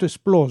così tanto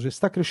esploso e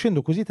sta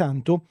crescendo così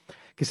tanto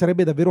che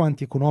sarebbe davvero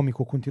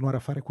antieconomico continuare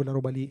a fare quella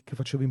roba lì che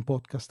facevo in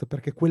podcast,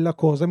 perché quella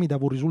cosa mi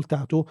dava un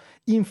risultato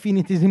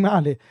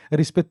infinitesimale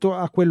rispetto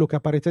a quello che a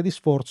parità di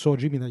sforzo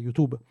oggi mi dà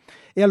YouTube.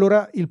 E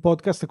allora il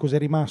podcast cos'è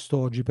rimasto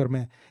oggi per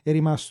me? È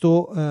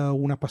rimasto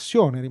una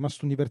passione, è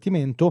rimasto un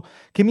divertimento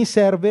che mi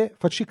serve,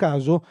 facci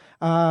caso,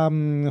 a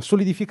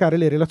solidificare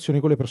le relazioni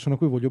con le persone a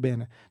cui voglio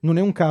bene. Non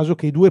è un caso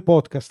che i 2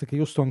 podcast che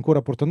io sto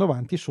ancora portando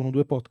avanti sono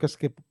 2 podcast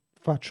che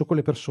faccio con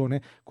le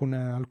persone, con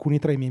alcuni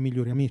tra i miei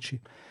migliori amici.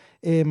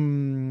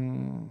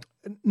 Non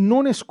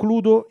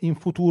escludo in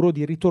futuro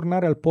di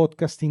ritornare al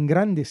podcast in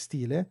grande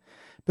stile,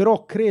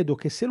 però credo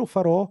che se lo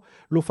farò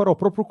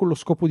proprio con lo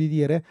scopo di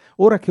dire,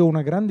 ora che ho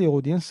una grande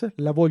audience,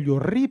 la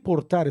voglio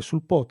riportare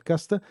sul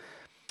podcast,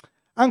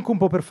 anche un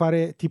po' per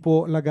fare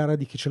tipo la gara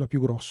di chi ce l'ha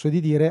più grosso e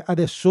di dire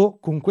adesso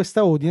con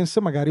questa audience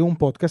magari ho un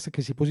podcast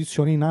che si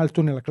posizioni in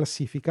alto nella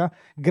classifica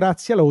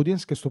grazie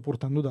all'audience che sto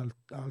portando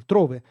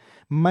altrove,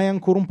 ma è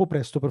ancora un po'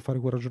 presto per fare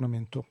quel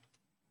ragionamento.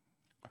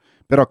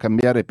 Però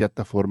cambiare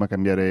piattaforma,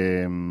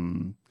 cambiare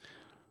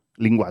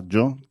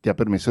linguaggio ti ha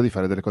permesso di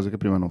fare delle cose che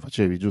prima non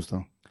facevi,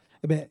 giusto?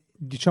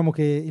 Diciamo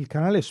che il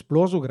canale è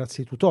esploso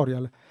grazie ai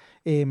tutorial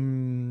e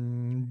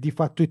di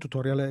fatto i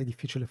tutorial è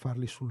difficile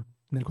farli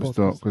nel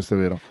podcast. Questo è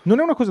vero. Non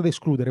è una cosa da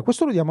escludere,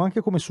 questo lo diamo anche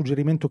come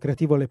suggerimento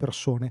creativo alle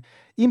persone.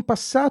 In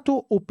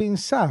passato ho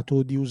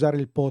pensato di usare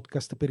il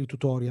podcast per i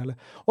tutorial.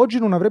 Oggi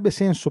non avrebbe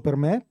senso per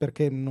me,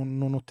 perché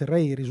non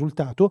otterrei il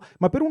risultato,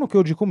 ma per uno che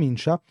oggi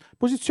comincia,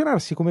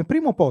 posizionarsi come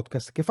primo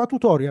podcast che fa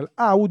tutorial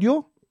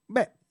audio,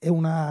 è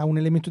un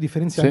elemento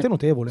differenziante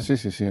notevole.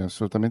 Sì,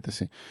 assolutamente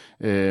sì.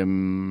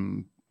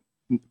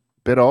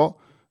 Però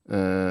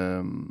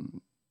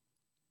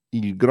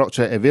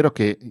cioè è vero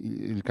che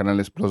il canale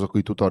è esploso con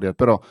i tutorial,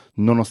 però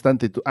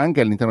nonostante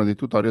anche all'interno dei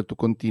tutorial tu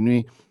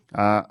continui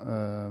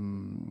a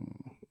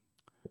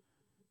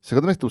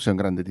secondo me tu sei un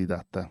grande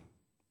didatta,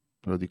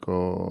 lo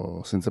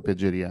dico senza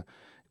piaggeria.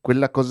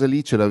 Quella cosa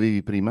lì ce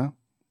l'avevi prima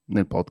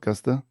nel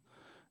podcast,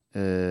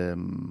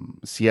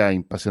 sia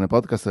in Passione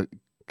Podcast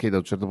che da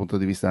un certo punto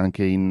di vista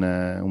anche in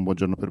Un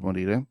buongiorno per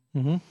morire.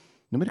 Mm-hmm.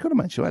 Non mi ricordo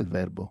mai ci va il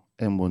verbo,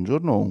 è un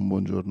buongiorno o un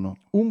buongiorno?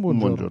 Un buongiorno. Un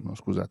buongiorno,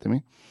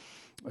 scusatemi.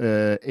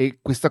 E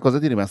questa cosa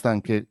ti è rimasta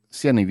anche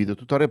sia nei video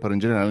tutorial, però in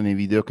generale nei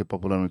video che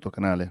popolano il tuo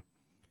canale.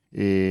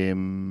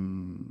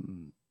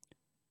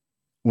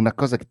 Una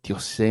cosa che ti ho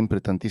sempre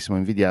tantissimo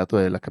invidiato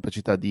è la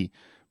capacità di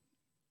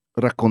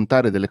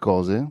raccontare delle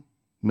cose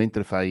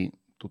mentre fai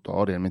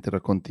tutorial, mentre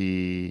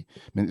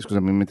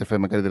fai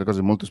magari delle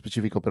cose molto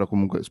specifiche, però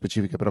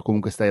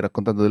comunque stai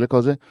raccontando delle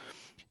cose,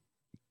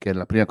 che è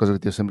la prima cosa che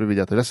ti ho sempre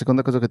invidiato. E la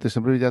seconda cosa che ti ho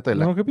sempre invidiato è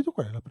non ho capito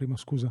qual è la prima,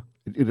 scusa.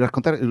 Il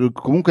raccontare,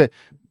 comunque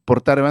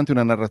portare avanti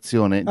una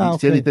narrazione sia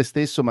okay. di te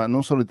stesso, ma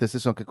non solo di te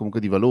stesso, anche comunque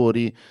di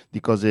valori,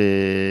 di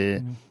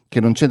cose che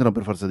non c'entrano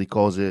per forza di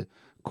cose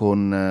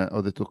con,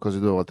 ho detto cose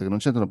 2 volte, che non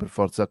c'entrano per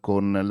forza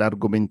con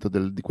l'argomento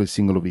di quel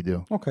singolo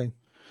video. Ok. E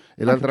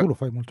anche tu lo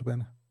fai molto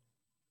bene.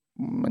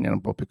 In maniera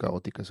un po' più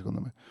caotica,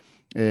 secondo me.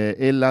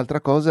 E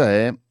l'altra cosa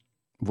è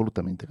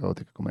volutamente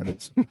caotica come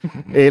adesso.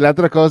 E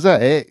l'altra cosa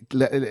è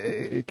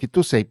che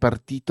tu sei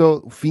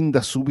partito fin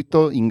da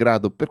subito in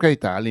grado, per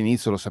carità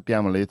all'inizio lo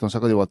sappiamo, l'hai detto un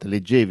sacco di volte,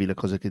 leggevi le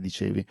cose che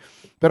dicevi,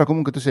 però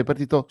comunque tu sei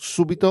partito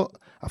subito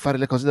a fare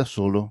le cose da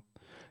solo,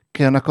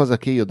 che è una cosa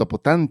che io dopo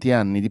tanti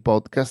anni di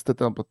podcast,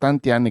 dopo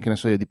tanti anni che ne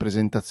so io di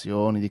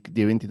presentazioni,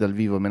 di eventi dal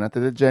vivo, menate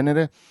del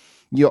genere,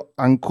 io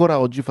ancora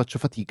oggi faccio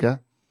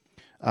fatica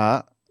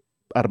a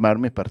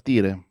armarmi e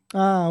partire.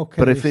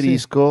 Okay,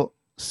 Preferisco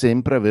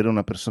sempre avere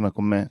una persona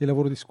con me. Il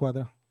lavoro di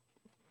squadra.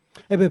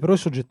 Però è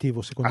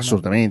soggettivo, secondo me.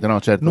 Assolutamente, no,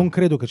 certo. Non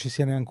credo che ci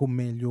sia neanche un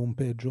meglio o un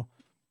peggio.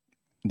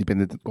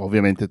 Dipende,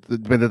 ovviamente,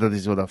 dipende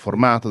tantissimo dal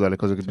formato, dalle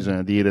cose che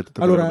bisogna dire.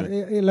 Allora,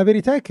 la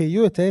verità è che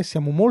io e te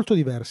siamo molto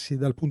diversi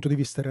dal punto di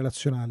vista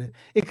relazionale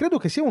e credo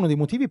che sia uno dei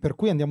motivi per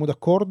cui andiamo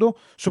d'accordo,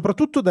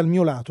 soprattutto dal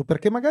mio lato,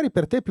 perché magari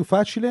per te è più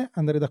facile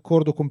andare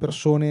d'accordo con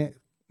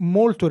persone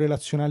molto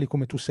relazionali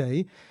come tu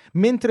sei,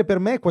 mentre per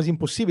me è quasi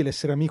impossibile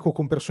essere amico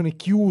con persone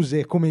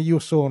chiuse come io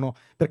sono,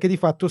 perché di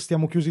fatto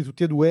stiamo chiusi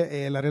tutti e due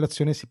e la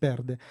relazione si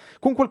perde.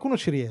 Con qualcuno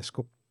ci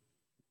riesco.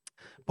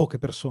 Poche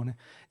persone.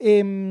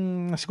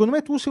 Secondo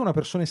me tu sei una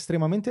persona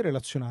estremamente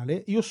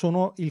relazionale, io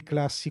sono il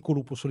classico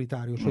lupo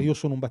solitario, cioè io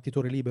sono un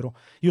battitore libero,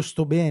 io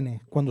sto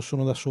bene quando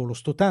sono da solo,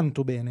 sto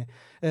tanto bene.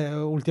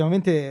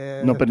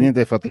 Ultimamente... No, per niente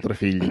hai fatto 3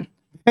 figli.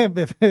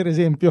 Per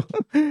esempio.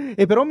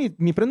 E però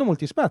mi prendo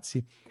molti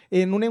spazi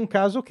e non è un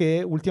caso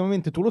che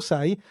ultimamente, tu lo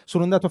sai,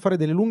 sono andato a fare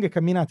delle lunghe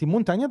camminate in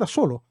montagna da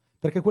solo,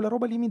 perché quella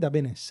roba lì mi dà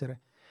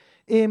benessere.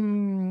 E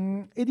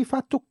di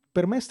fatto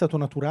per me è stato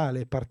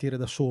naturale partire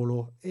da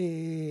solo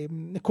e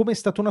come è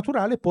stato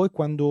naturale poi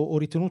quando ho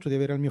ritenuto di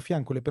avere al mio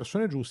fianco le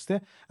persone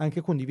giuste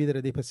anche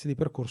condividere dei pezzi di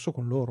percorso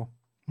con loro.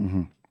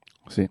 Mm-hmm.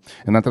 Sì,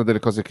 è un'altra delle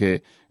cose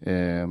che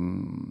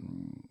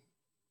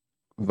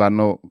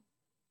vanno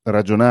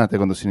ragionate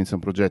quando si inizia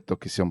un progetto,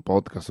 che sia un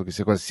podcast o che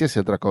sia qualsiasi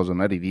altra cosa,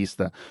 una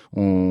rivista,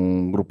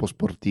 un gruppo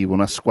sportivo,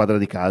 una squadra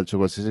di calcio,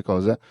 qualsiasi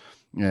cosa,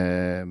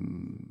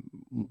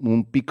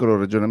 un piccolo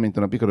ragionamento,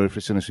 una piccola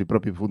riflessione sui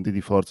propri punti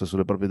di forza,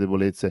 sulle proprie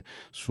debolezze,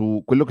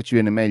 su quello che ci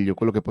viene meglio,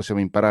 quello che possiamo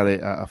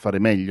imparare a fare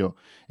meglio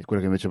e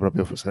quello che invece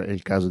proprio è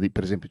il caso di,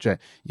 per esempio, cioè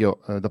io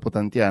dopo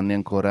tanti anni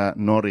ancora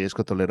non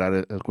riesco a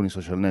tollerare alcuni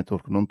social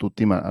network, non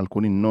tutti, ma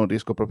alcuni non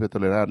riesco proprio a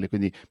tollerarli,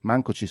 quindi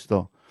manco ci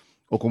sto.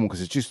 O comunque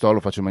se ci sto lo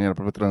faccio in maniera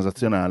proprio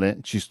transazionale,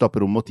 ci sto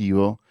per un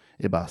motivo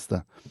e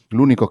basta.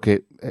 L'unico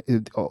che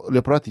li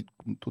ho provati,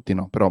 tutti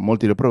no, però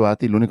molti li ho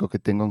provati, l'unico che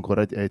tengo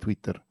ancora è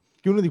Twitter.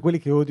 Che è uno di quelli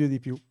che odio di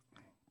più.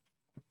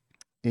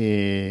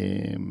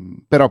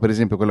 Però per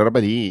esempio quella roba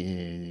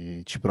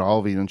lì ci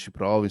provi, non ci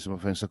provi, insomma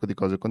fai un sacco di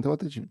cose. Quante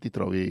volte ti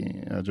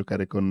trovi a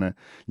giocare con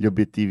gli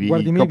obiettivi?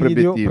 Guardi i miei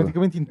video,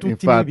 praticamente in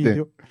tutti i miei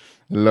video.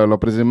 L'ho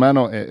preso in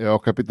mano e ho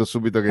capito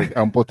subito che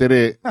ha un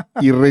potere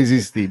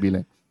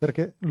irresistibile.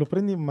 Perché lo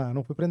prendi in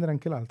mano, puoi prendere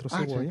anche l'altro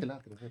se vuoi. Anche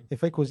l'altro, sì. E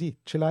fai così,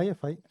 ce l'hai e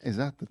fai.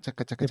 Esatto,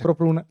 ciacca, ciacca, È ciacca.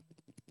 proprio una...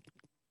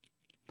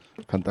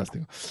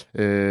 Fantastico.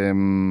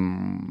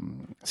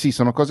 Sì,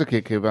 sono cose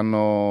che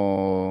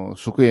vanno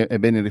su cui è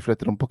bene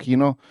riflettere un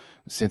pochino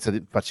senza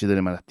farci delle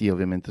malattie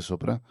ovviamente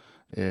sopra.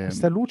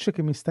 Questa luce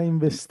che mi sta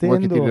investendo...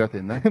 Vuoi che tiri la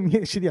tenda? Mi è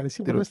micidiale,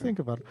 sì, vorresti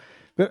anche farlo.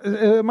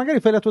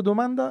 Magari fai la tua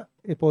domanda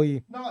e poi...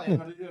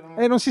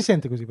 No, non si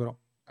sente così però.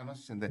 Non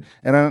si sente.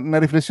 Era una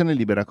riflessione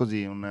libera,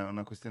 così,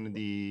 una questione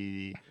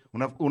di...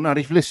 Una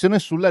riflessione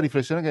sulla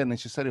riflessione che è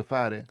necessario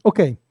fare.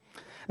 Ok.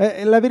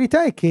 La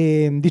verità è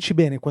che dici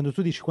bene, quando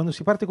tu dici quando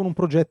si parte con un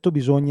progetto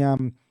bisogna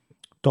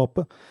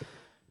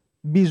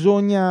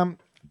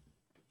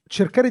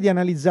cercare di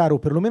analizzare o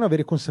perlomeno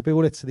avere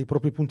consapevolezza dei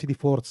propri punti di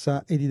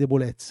forza e di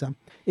debolezza.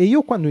 E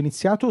io quando ho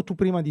iniziato, tu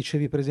prima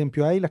dicevi per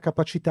esempio hai la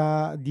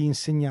capacità di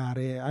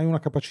insegnare, hai una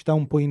capacità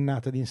un po'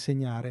 innata di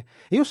insegnare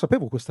e io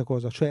sapevo questa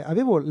cosa, cioè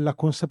avevo la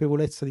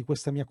consapevolezza di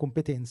questa mia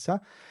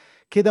competenza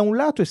che da un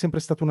lato è sempre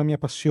stata una mia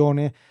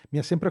passione, mi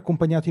ha sempre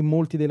accompagnato in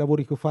molti dei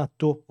lavori che ho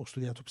fatto, ho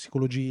studiato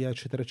psicologia,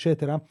 eccetera,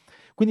 eccetera,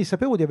 quindi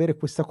sapevo di avere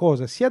questa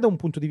cosa sia da un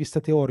punto di vista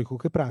teorico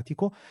che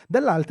pratico,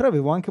 dall'altra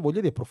avevo anche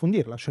voglia di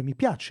approfondirla, cioè mi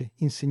piace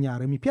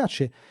insegnare, mi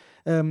piace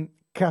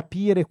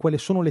capire quali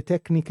sono le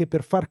tecniche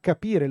per far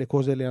capire le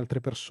cose alle altre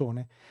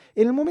persone.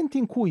 E nel momento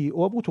in cui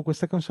ho avuto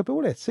questa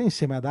consapevolezza,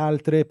 insieme ad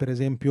altre, per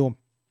esempio,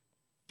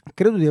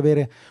 credo di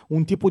avere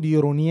un tipo di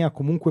ironia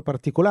comunque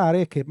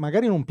particolare che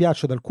magari non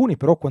piace ad alcuni,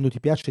 però quando ti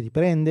piace ti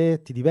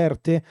prende, ti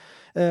diverte.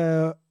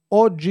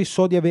 Oggi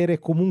so di avere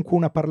comunque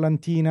una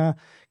parlantina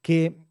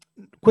che...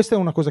 Questa è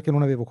una cosa che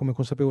non avevo come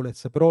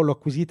consapevolezza, però l'ho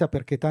acquisita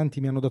perché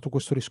tanti mi hanno dato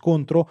questo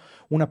riscontro,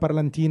 una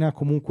parlantina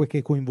comunque che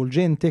è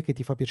coinvolgente, che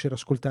ti fa piacere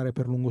ascoltare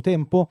per lungo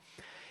tempo.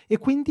 E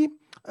quindi...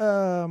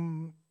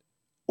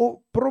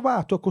 ho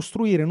provato a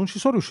costruire, non ci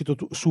sono riuscito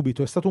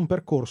subito, è stato un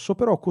percorso,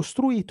 però ho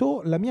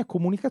costruito la mia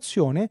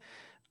comunicazione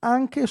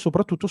anche e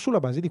soprattutto sulla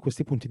base di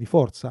questi punti di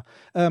forza.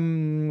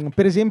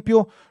 Per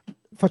esempio,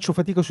 faccio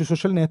fatica sui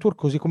social network,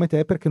 così come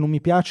te, perché non mi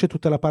piace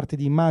tutta la parte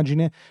di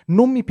immagine,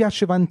 non mi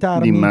piace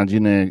vantarmi.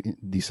 L'immagine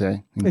di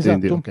sé,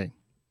 intendi? Esatto. Ok.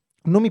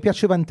 Non mi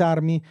piace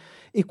vantarmi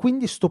e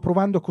quindi sto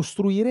provando a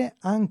costruire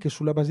anche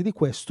sulla base di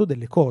questo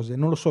delle cose.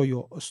 Non lo so,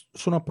 io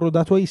sono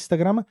approdato a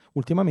Instagram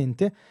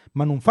ultimamente,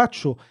 ma non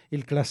faccio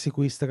il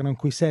classico Instagram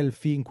con i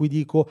selfie in cui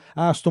dico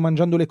sto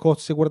mangiando le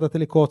cozze, guardate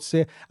le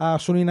cozze,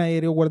 sono in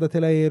aereo, guardate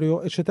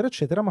l'aereo, eccetera,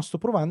 eccetera, ma sto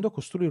provando a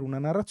costruire una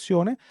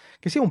narrazione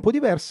che sia un po'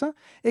 diversa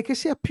e che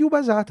sia più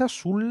basata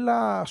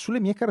sulle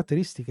mie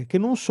caratteristiche, che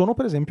non sono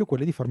per esempio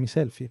quelle di farmi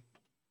selfie.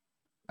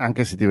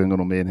 Anche se ti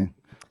vengono bene.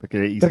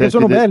 Perché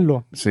sono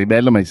bello. Sei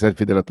bello, ma i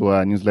selfie della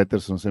tua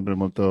newsletter sono sempre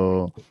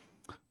molto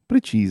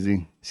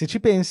precisi. Se ci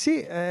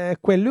pensi,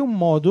 quello è un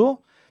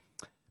modo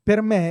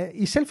Per me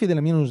i selfie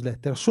della mia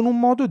newsletter sono un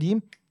modo di,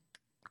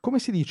 come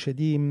si dice,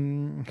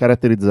 di...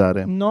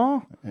 Caratterizzare.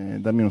 No?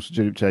 Dammi un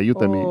suggerimento, cioè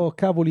aiutami. Oh,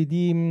 cavoli,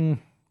 di...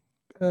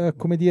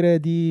 come dire,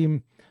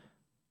 di...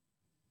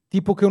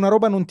 Tipo che una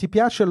roba non ti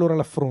piace, allora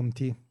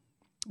l'affronti.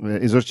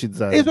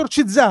 Esorcizzare.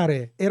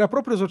 Esorcizzare! Era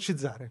proprio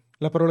esorcizzare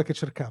la parola che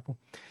cercavo.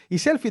 I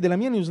selfie della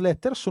mia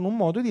newsletter sono un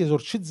modo di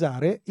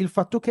esorcizzare il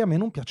fatto che a me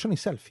non piacciono i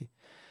selfie.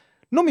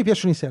 Non mi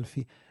piacciono i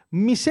selfie.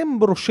 Mi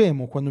sembro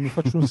scemo quando mi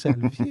faccio un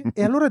selfie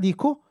e allora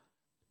dico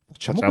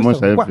facciamo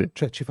questa roba qua,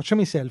 cioè ci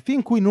facciamo i selfie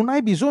in cui non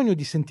hai bisogno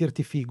di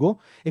sentirti figo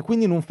e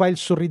quindi non fai il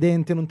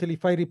sorridente, non te li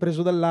fai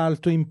ripreso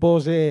dall'alto in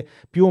pose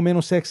più o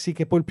meno sexy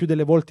che poi il più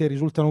delle volte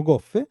risultano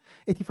goffe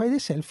e ti fai dei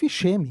selfie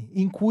scemi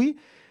in cui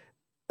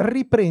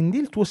riprendi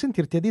il tuo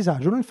sentirti a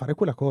disagio nel fare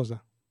quella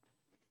cosa.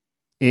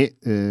 E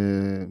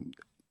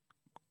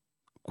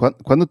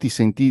quando ti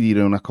senti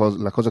dire una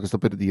cosa, la cosa che sto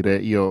per dire,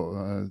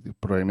 io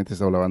probabilmente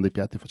stavo lavando i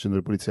piatti facendo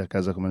le pulizie a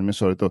casa come al mio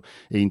solito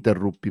e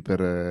interruppi per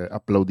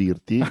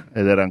applaudirti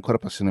ed era ancora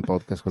Passione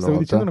Podcast quella Stavo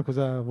volta. dicendo una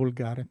cosa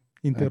volgare,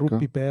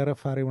 interruppi Ecco. per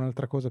fare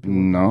un'altra cosa più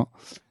volgare. No,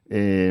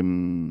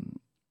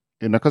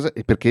 è una cosa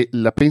perché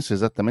la penso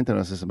esattamente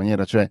nella stessa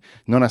maniera, cioè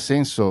non ha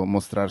senso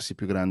mostrarsi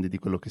più grandi di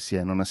quello che si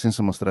è, non ha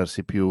senso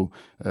mostrarsi più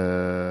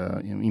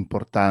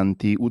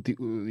importanti.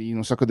 In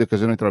un sacco di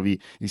occasioni trovi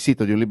il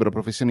sito di un libero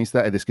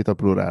professionista ed è scritto al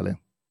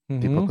plurale,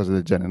 tipo cose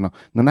del genere, no?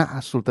 Non ha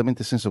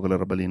assolutamente senso quella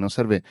roba lì, non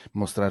serve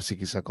mostrarsi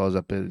chissà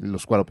cosa per lo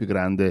squalo più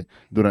grande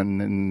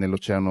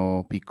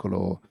nell'oceano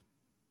piccolo.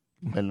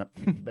 Bella.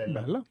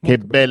 Che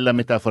bella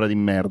metafora di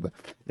merda.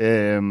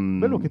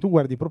 Bello che tu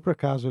guardi proprio a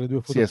caso le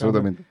due fotocamere. Sì,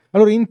 assolutamente.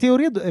 Allora, in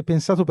teoria è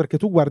pensato perché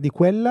tu guardi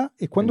quella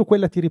e quando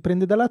quella ti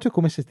riprende da lato è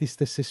come se ti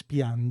stesse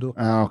spiando.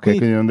 Ah, ok,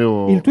 quindi non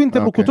devo... Il tuo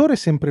interlocutore è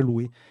sempre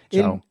lui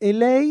e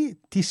lei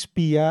ti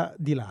spia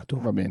di lato.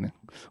 Va bene.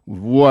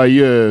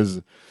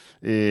 Voyeuse.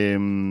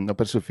 Ho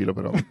perso il filo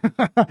però.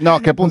 No,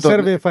 che appunto non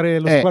serve fare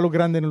lo squalo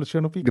grande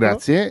nell'oceano piccolo.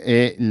 Grazie.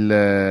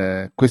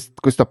 E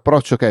questo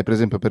approccio che hai per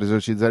esempio per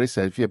esorcizzare i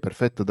selfie è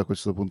perfetto da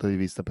questo punto di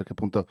vista perché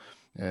appunto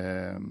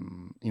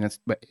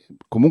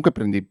comunque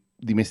prendi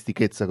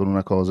dimestichezza con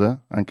una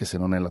cosa anche se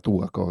non è la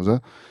tua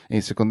cosa e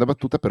in seconda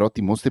battuta però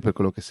ti mostri per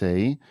quello che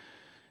sei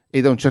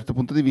e da un certo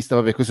punto di vista,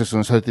 vabbè, questi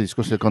sono i soliti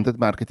discorsi del content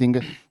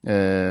marketing,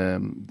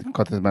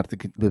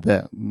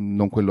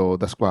 non quello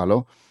da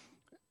squalo,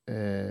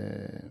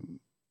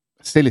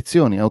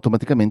 selezioni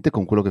automaticamente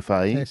con quello che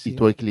fai i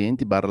tuoi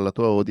clienti, barra la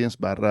tua audience,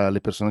 barra le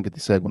persone che ti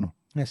seguono.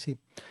 Sì.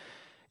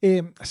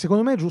 E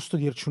secondo me è giusto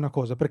dirci una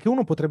cosa, perché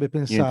uno potrebbe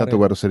pensare... Io intanto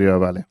guardo se arriva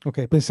Vale.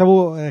 Ok,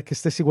 pensavo che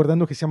stessi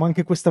guardando che siamo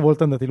anche questa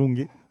volta andati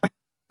lunghi.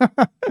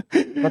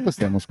 Quanto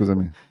stiamo,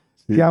 scusami?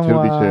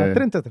 Stiamo a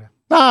 33.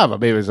 Ah,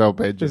 vabbè, pensavo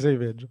peggio. Sei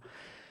peggio.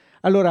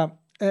 Allora,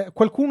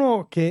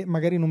 qualcuno che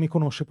magari non mi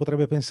conosce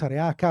potrebbe pensare,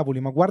 ah cavoli,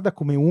 ma guarda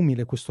com'è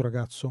umile questo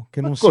ragazzo,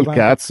 che non, si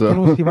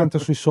vanta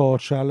sui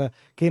social,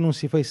 che non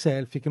si fa i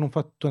selfie, che non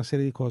fa tutta una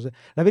serie di cose.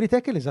 La verità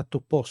è che è l'esatto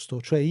opposto,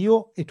 cioè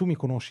io, e tu mi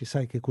conosci,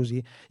 sai che è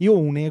così, io ho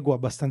un ego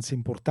abbastanza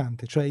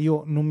importante, cioè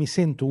io non mi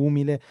sento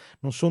umile,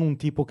 non sono un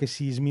tipo che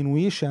si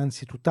sminuisce,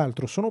 anzi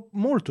tutt'altro, sono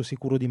molto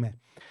sicuro di me.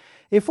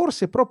 E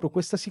forse proprio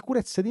questa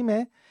sicurezza di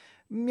me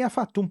mi ha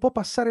fatto un po'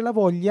 passare la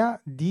voglia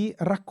di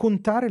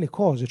raccontare le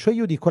cose, cioè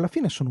io dico alla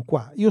fine sono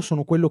qua, io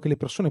sono quello che le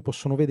persone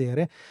possono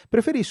vedere,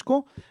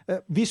 preferisco,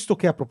 visto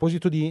che a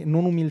proposito di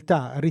non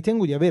umiltà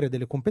ritengo di avere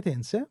delle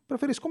competenze,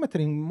 preferisco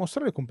mettere in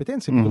mostrare le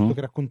competenze piuttosto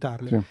che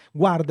raccontarle. Sì.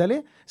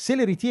 Guardale, se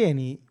le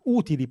ritieni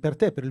utili per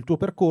te, per il tuo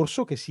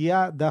percorso, che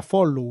sia da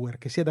follower,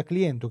 che sia da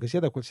cliente, che sia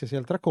da qualsiasi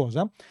altra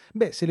cosa,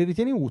 beh, se le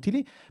ritieni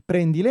utili,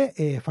 prendile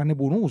e fanne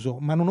buon uso,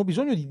 ma non ho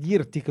bisogno di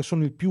dirti che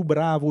sono il più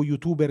bravo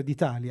youtuber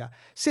d'Italia.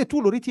 Se tu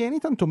lo ritieni,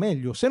 tanto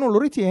meglio. Se non lo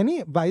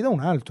ritieni, vai da un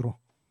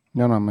altro.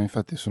 No, ma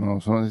infatti ti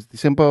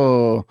sei un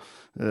po'...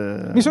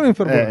 mi sono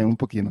infervorato. Un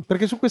pochino.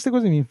 Perché su queste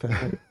cose mi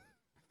infervoro.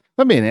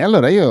 Va bene,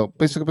 allora io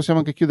penso che possiamo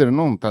anche chiudere,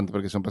 non tanto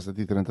perché sono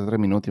passati 33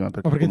 minuti, ma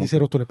perché... comunque... ti sei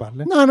rotto le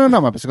palle? No,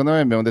 ma secondo me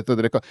abbiamo detto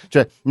delle cose...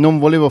 Cioè, non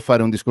volevo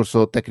fare un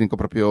discorso tecnico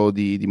proprio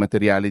di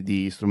materiali,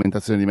 di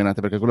strumentazione di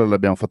menate, perché quello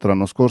l'abbiamo fatto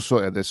l'anno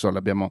scorso e adesso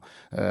l'abbiamo,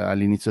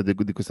 all'inizio di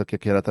questa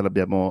chiacchierata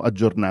l'abbiamo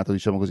aggiornato,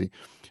 diciamo così.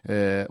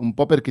 Un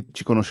po' perché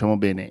ci conosciamo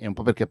bene e un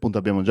po' perché appunto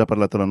abbiamo già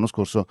parlato l'anno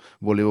scorso,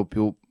 volevo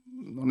più,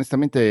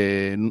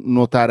 onestamente,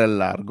 nuotare al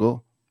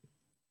largo.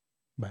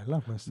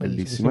 Bella questa,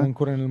 bellissima, siamo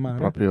ancora nel mare.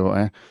 Proprio,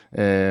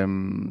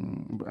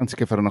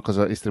 anziché fare una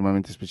cosa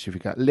estremamente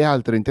specifica. Le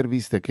altre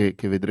interviste che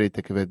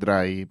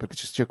vedrai, perché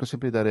cerco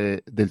sempre di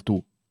dare del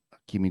tu a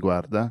chi mi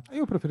guarda.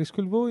 Io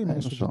preferisco il voi, non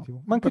è soggettivo.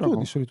 So, ma anche tu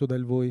di solito dai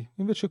il voi,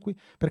 invece qui,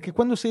 perché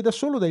quando sei da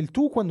solo dai il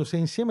tu, quando sei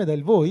insieme dai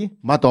il voi.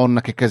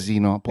 Madonna che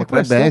casino,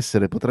 potrebbe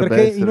essere.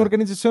 Perché in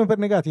organizzazione per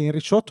negati, in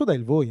Ricciotto dai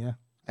il voi,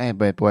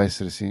 Beh, può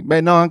essere, sì.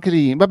 Beh, no, anche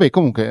lì, vabbè,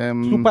 comunque...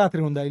 Su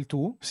Patreon dai il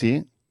tu?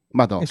 Sì,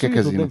 Madonna, che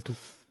casino. Dai il tu.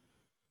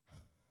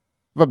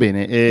 Va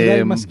bene. E dai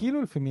il maschile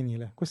o il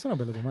femminile? Questa è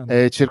una bella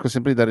domanda. Cerco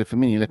sempre di dare il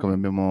femminile, come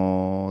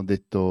abbiamo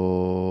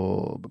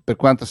detto, per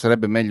quanto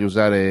sarebbe meglio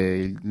usare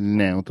il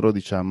neutro,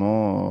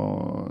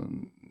 diciamo,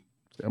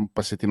 un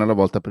passettino alla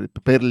volta,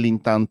 per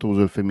l'intanto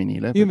uso il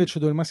femminile. Io invece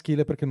do il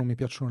maschile perché non mi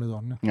piacciono le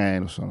donne.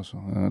 Lo so,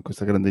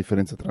 questa grande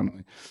differenza tra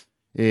noi.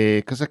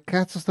 E cosa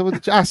cazzo stavo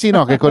dicendo? Ah sì,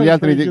 no, che con gli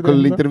altri, con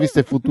le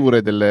interviste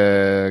future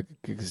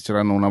che ci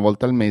saranno una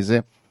volta al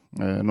mese,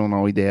 non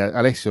ho idea.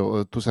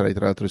 Alessio, tu sarai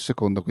tra l'altro il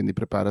secondo, quindi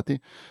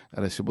preparati.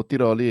 Alessio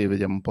Bottiroli, e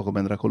vediamo un po' come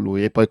andrà con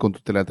lui. E poi con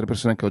tutte le altre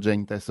persone che ho già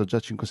in testa, ho già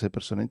 5-6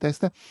 persone in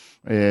testa.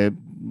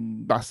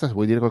 Basta,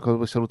 vuoi dire qualcosa?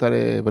 Vuoi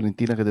salutare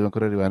Valentina che deve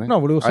ancora arrivare? No,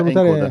 volevo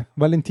salutare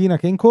Valentina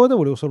che è in coda,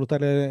 volevo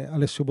salutare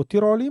Alessio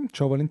Bottiroli.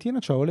 Ciao Valentina,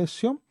 ciao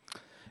Alessio.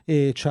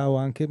 E ciao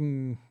anche...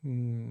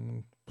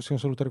 possiamo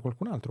salutare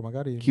qualcun altro,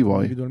 magari Chi vuoi?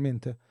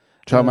 individualmente.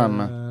 Ciao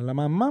mamma. La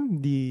mamma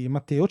di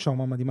Matteo, ciao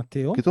mamma di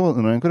Matteo. Che tu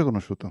non hai ancora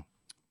conosciuto?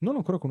 Non l'ho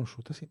ancora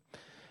conosciuta, sì.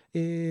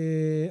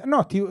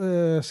 No,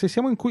 se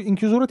siamo in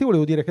chiusura ti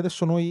volevo dire che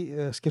adesso noi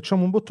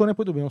schiacciamo un bottone e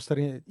poi dobbiamo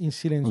stare in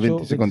silenzio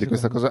 20 secondi.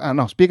 Questa cosa... Ah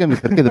no, spiegami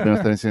perché dobbiamo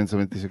stare in silenzio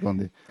 20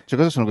 secondi. Cioè,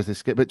 cosa sono queste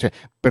schede? Cioè,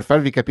 per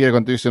farvi capire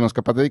quanto io sono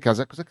scappato di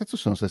casa, cosa cazzo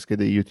sono queste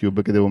schede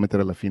YouTube che devo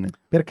mettere alla fine?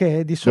 Perché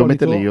di Devo solito...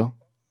 metterle io?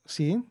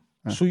 Sì,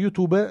 su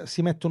YouTube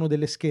si mettono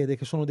delle schede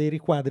che sono dei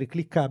riquadri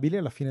cliccabili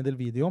alla fine del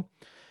video.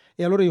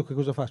 E allora io che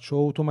cosa faccio?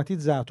 Ho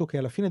automatizzato che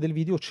alla fine del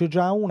video c'è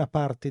già una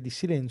parte di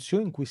silenzio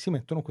in cui si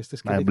mettono queste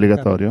schede. Ma è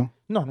obbligatorio?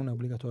 No, non è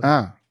obbligatorio.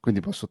 Ah, quindi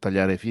posso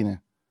tagliare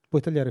fine?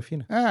 Puoi tagliare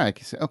fine. Ah,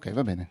 ok,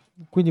 va bene.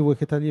 Quindi vuoi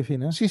che tagli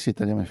fine? Sì,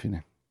 tagliamo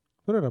fine.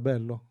 Però era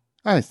bello.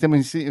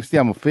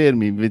 Stiamo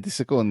fermi 20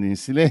 secondi in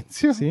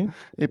silenzio, sì?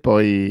 E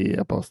poi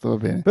a posto, va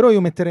bene. Però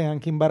io metterei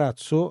anche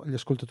imbarazzo gli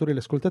ascoltatori e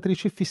le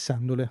ascoltatrici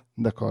fissandole.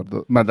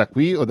 D'accordo, ma da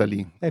qui o da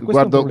lì?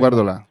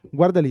 Guardo là.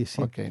 Guarda lì, sì.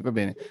 Ok, va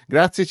bene.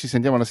 Grazie, ci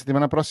sentiamo la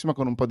settimana prossima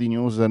con un po' di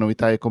news,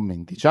 novità e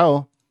commenti.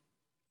 Ciao!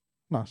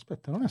 No,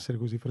 aspetta, non essere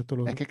così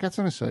frettoloso. Che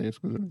cazzo ne so io,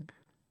 scusami.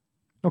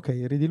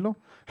 Ok, ridillo.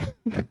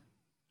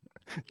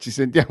 Ci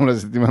sentiamo la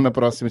settimana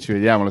prossima, ci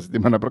vediamo la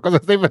settimana prossima.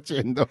 Cosa stai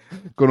facendo?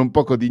 Con un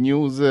poco di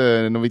news,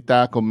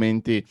 novità,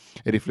 commenti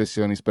e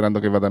riflessioni, sperando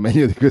che vada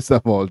meglio di questa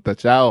volta.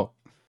 Ciao!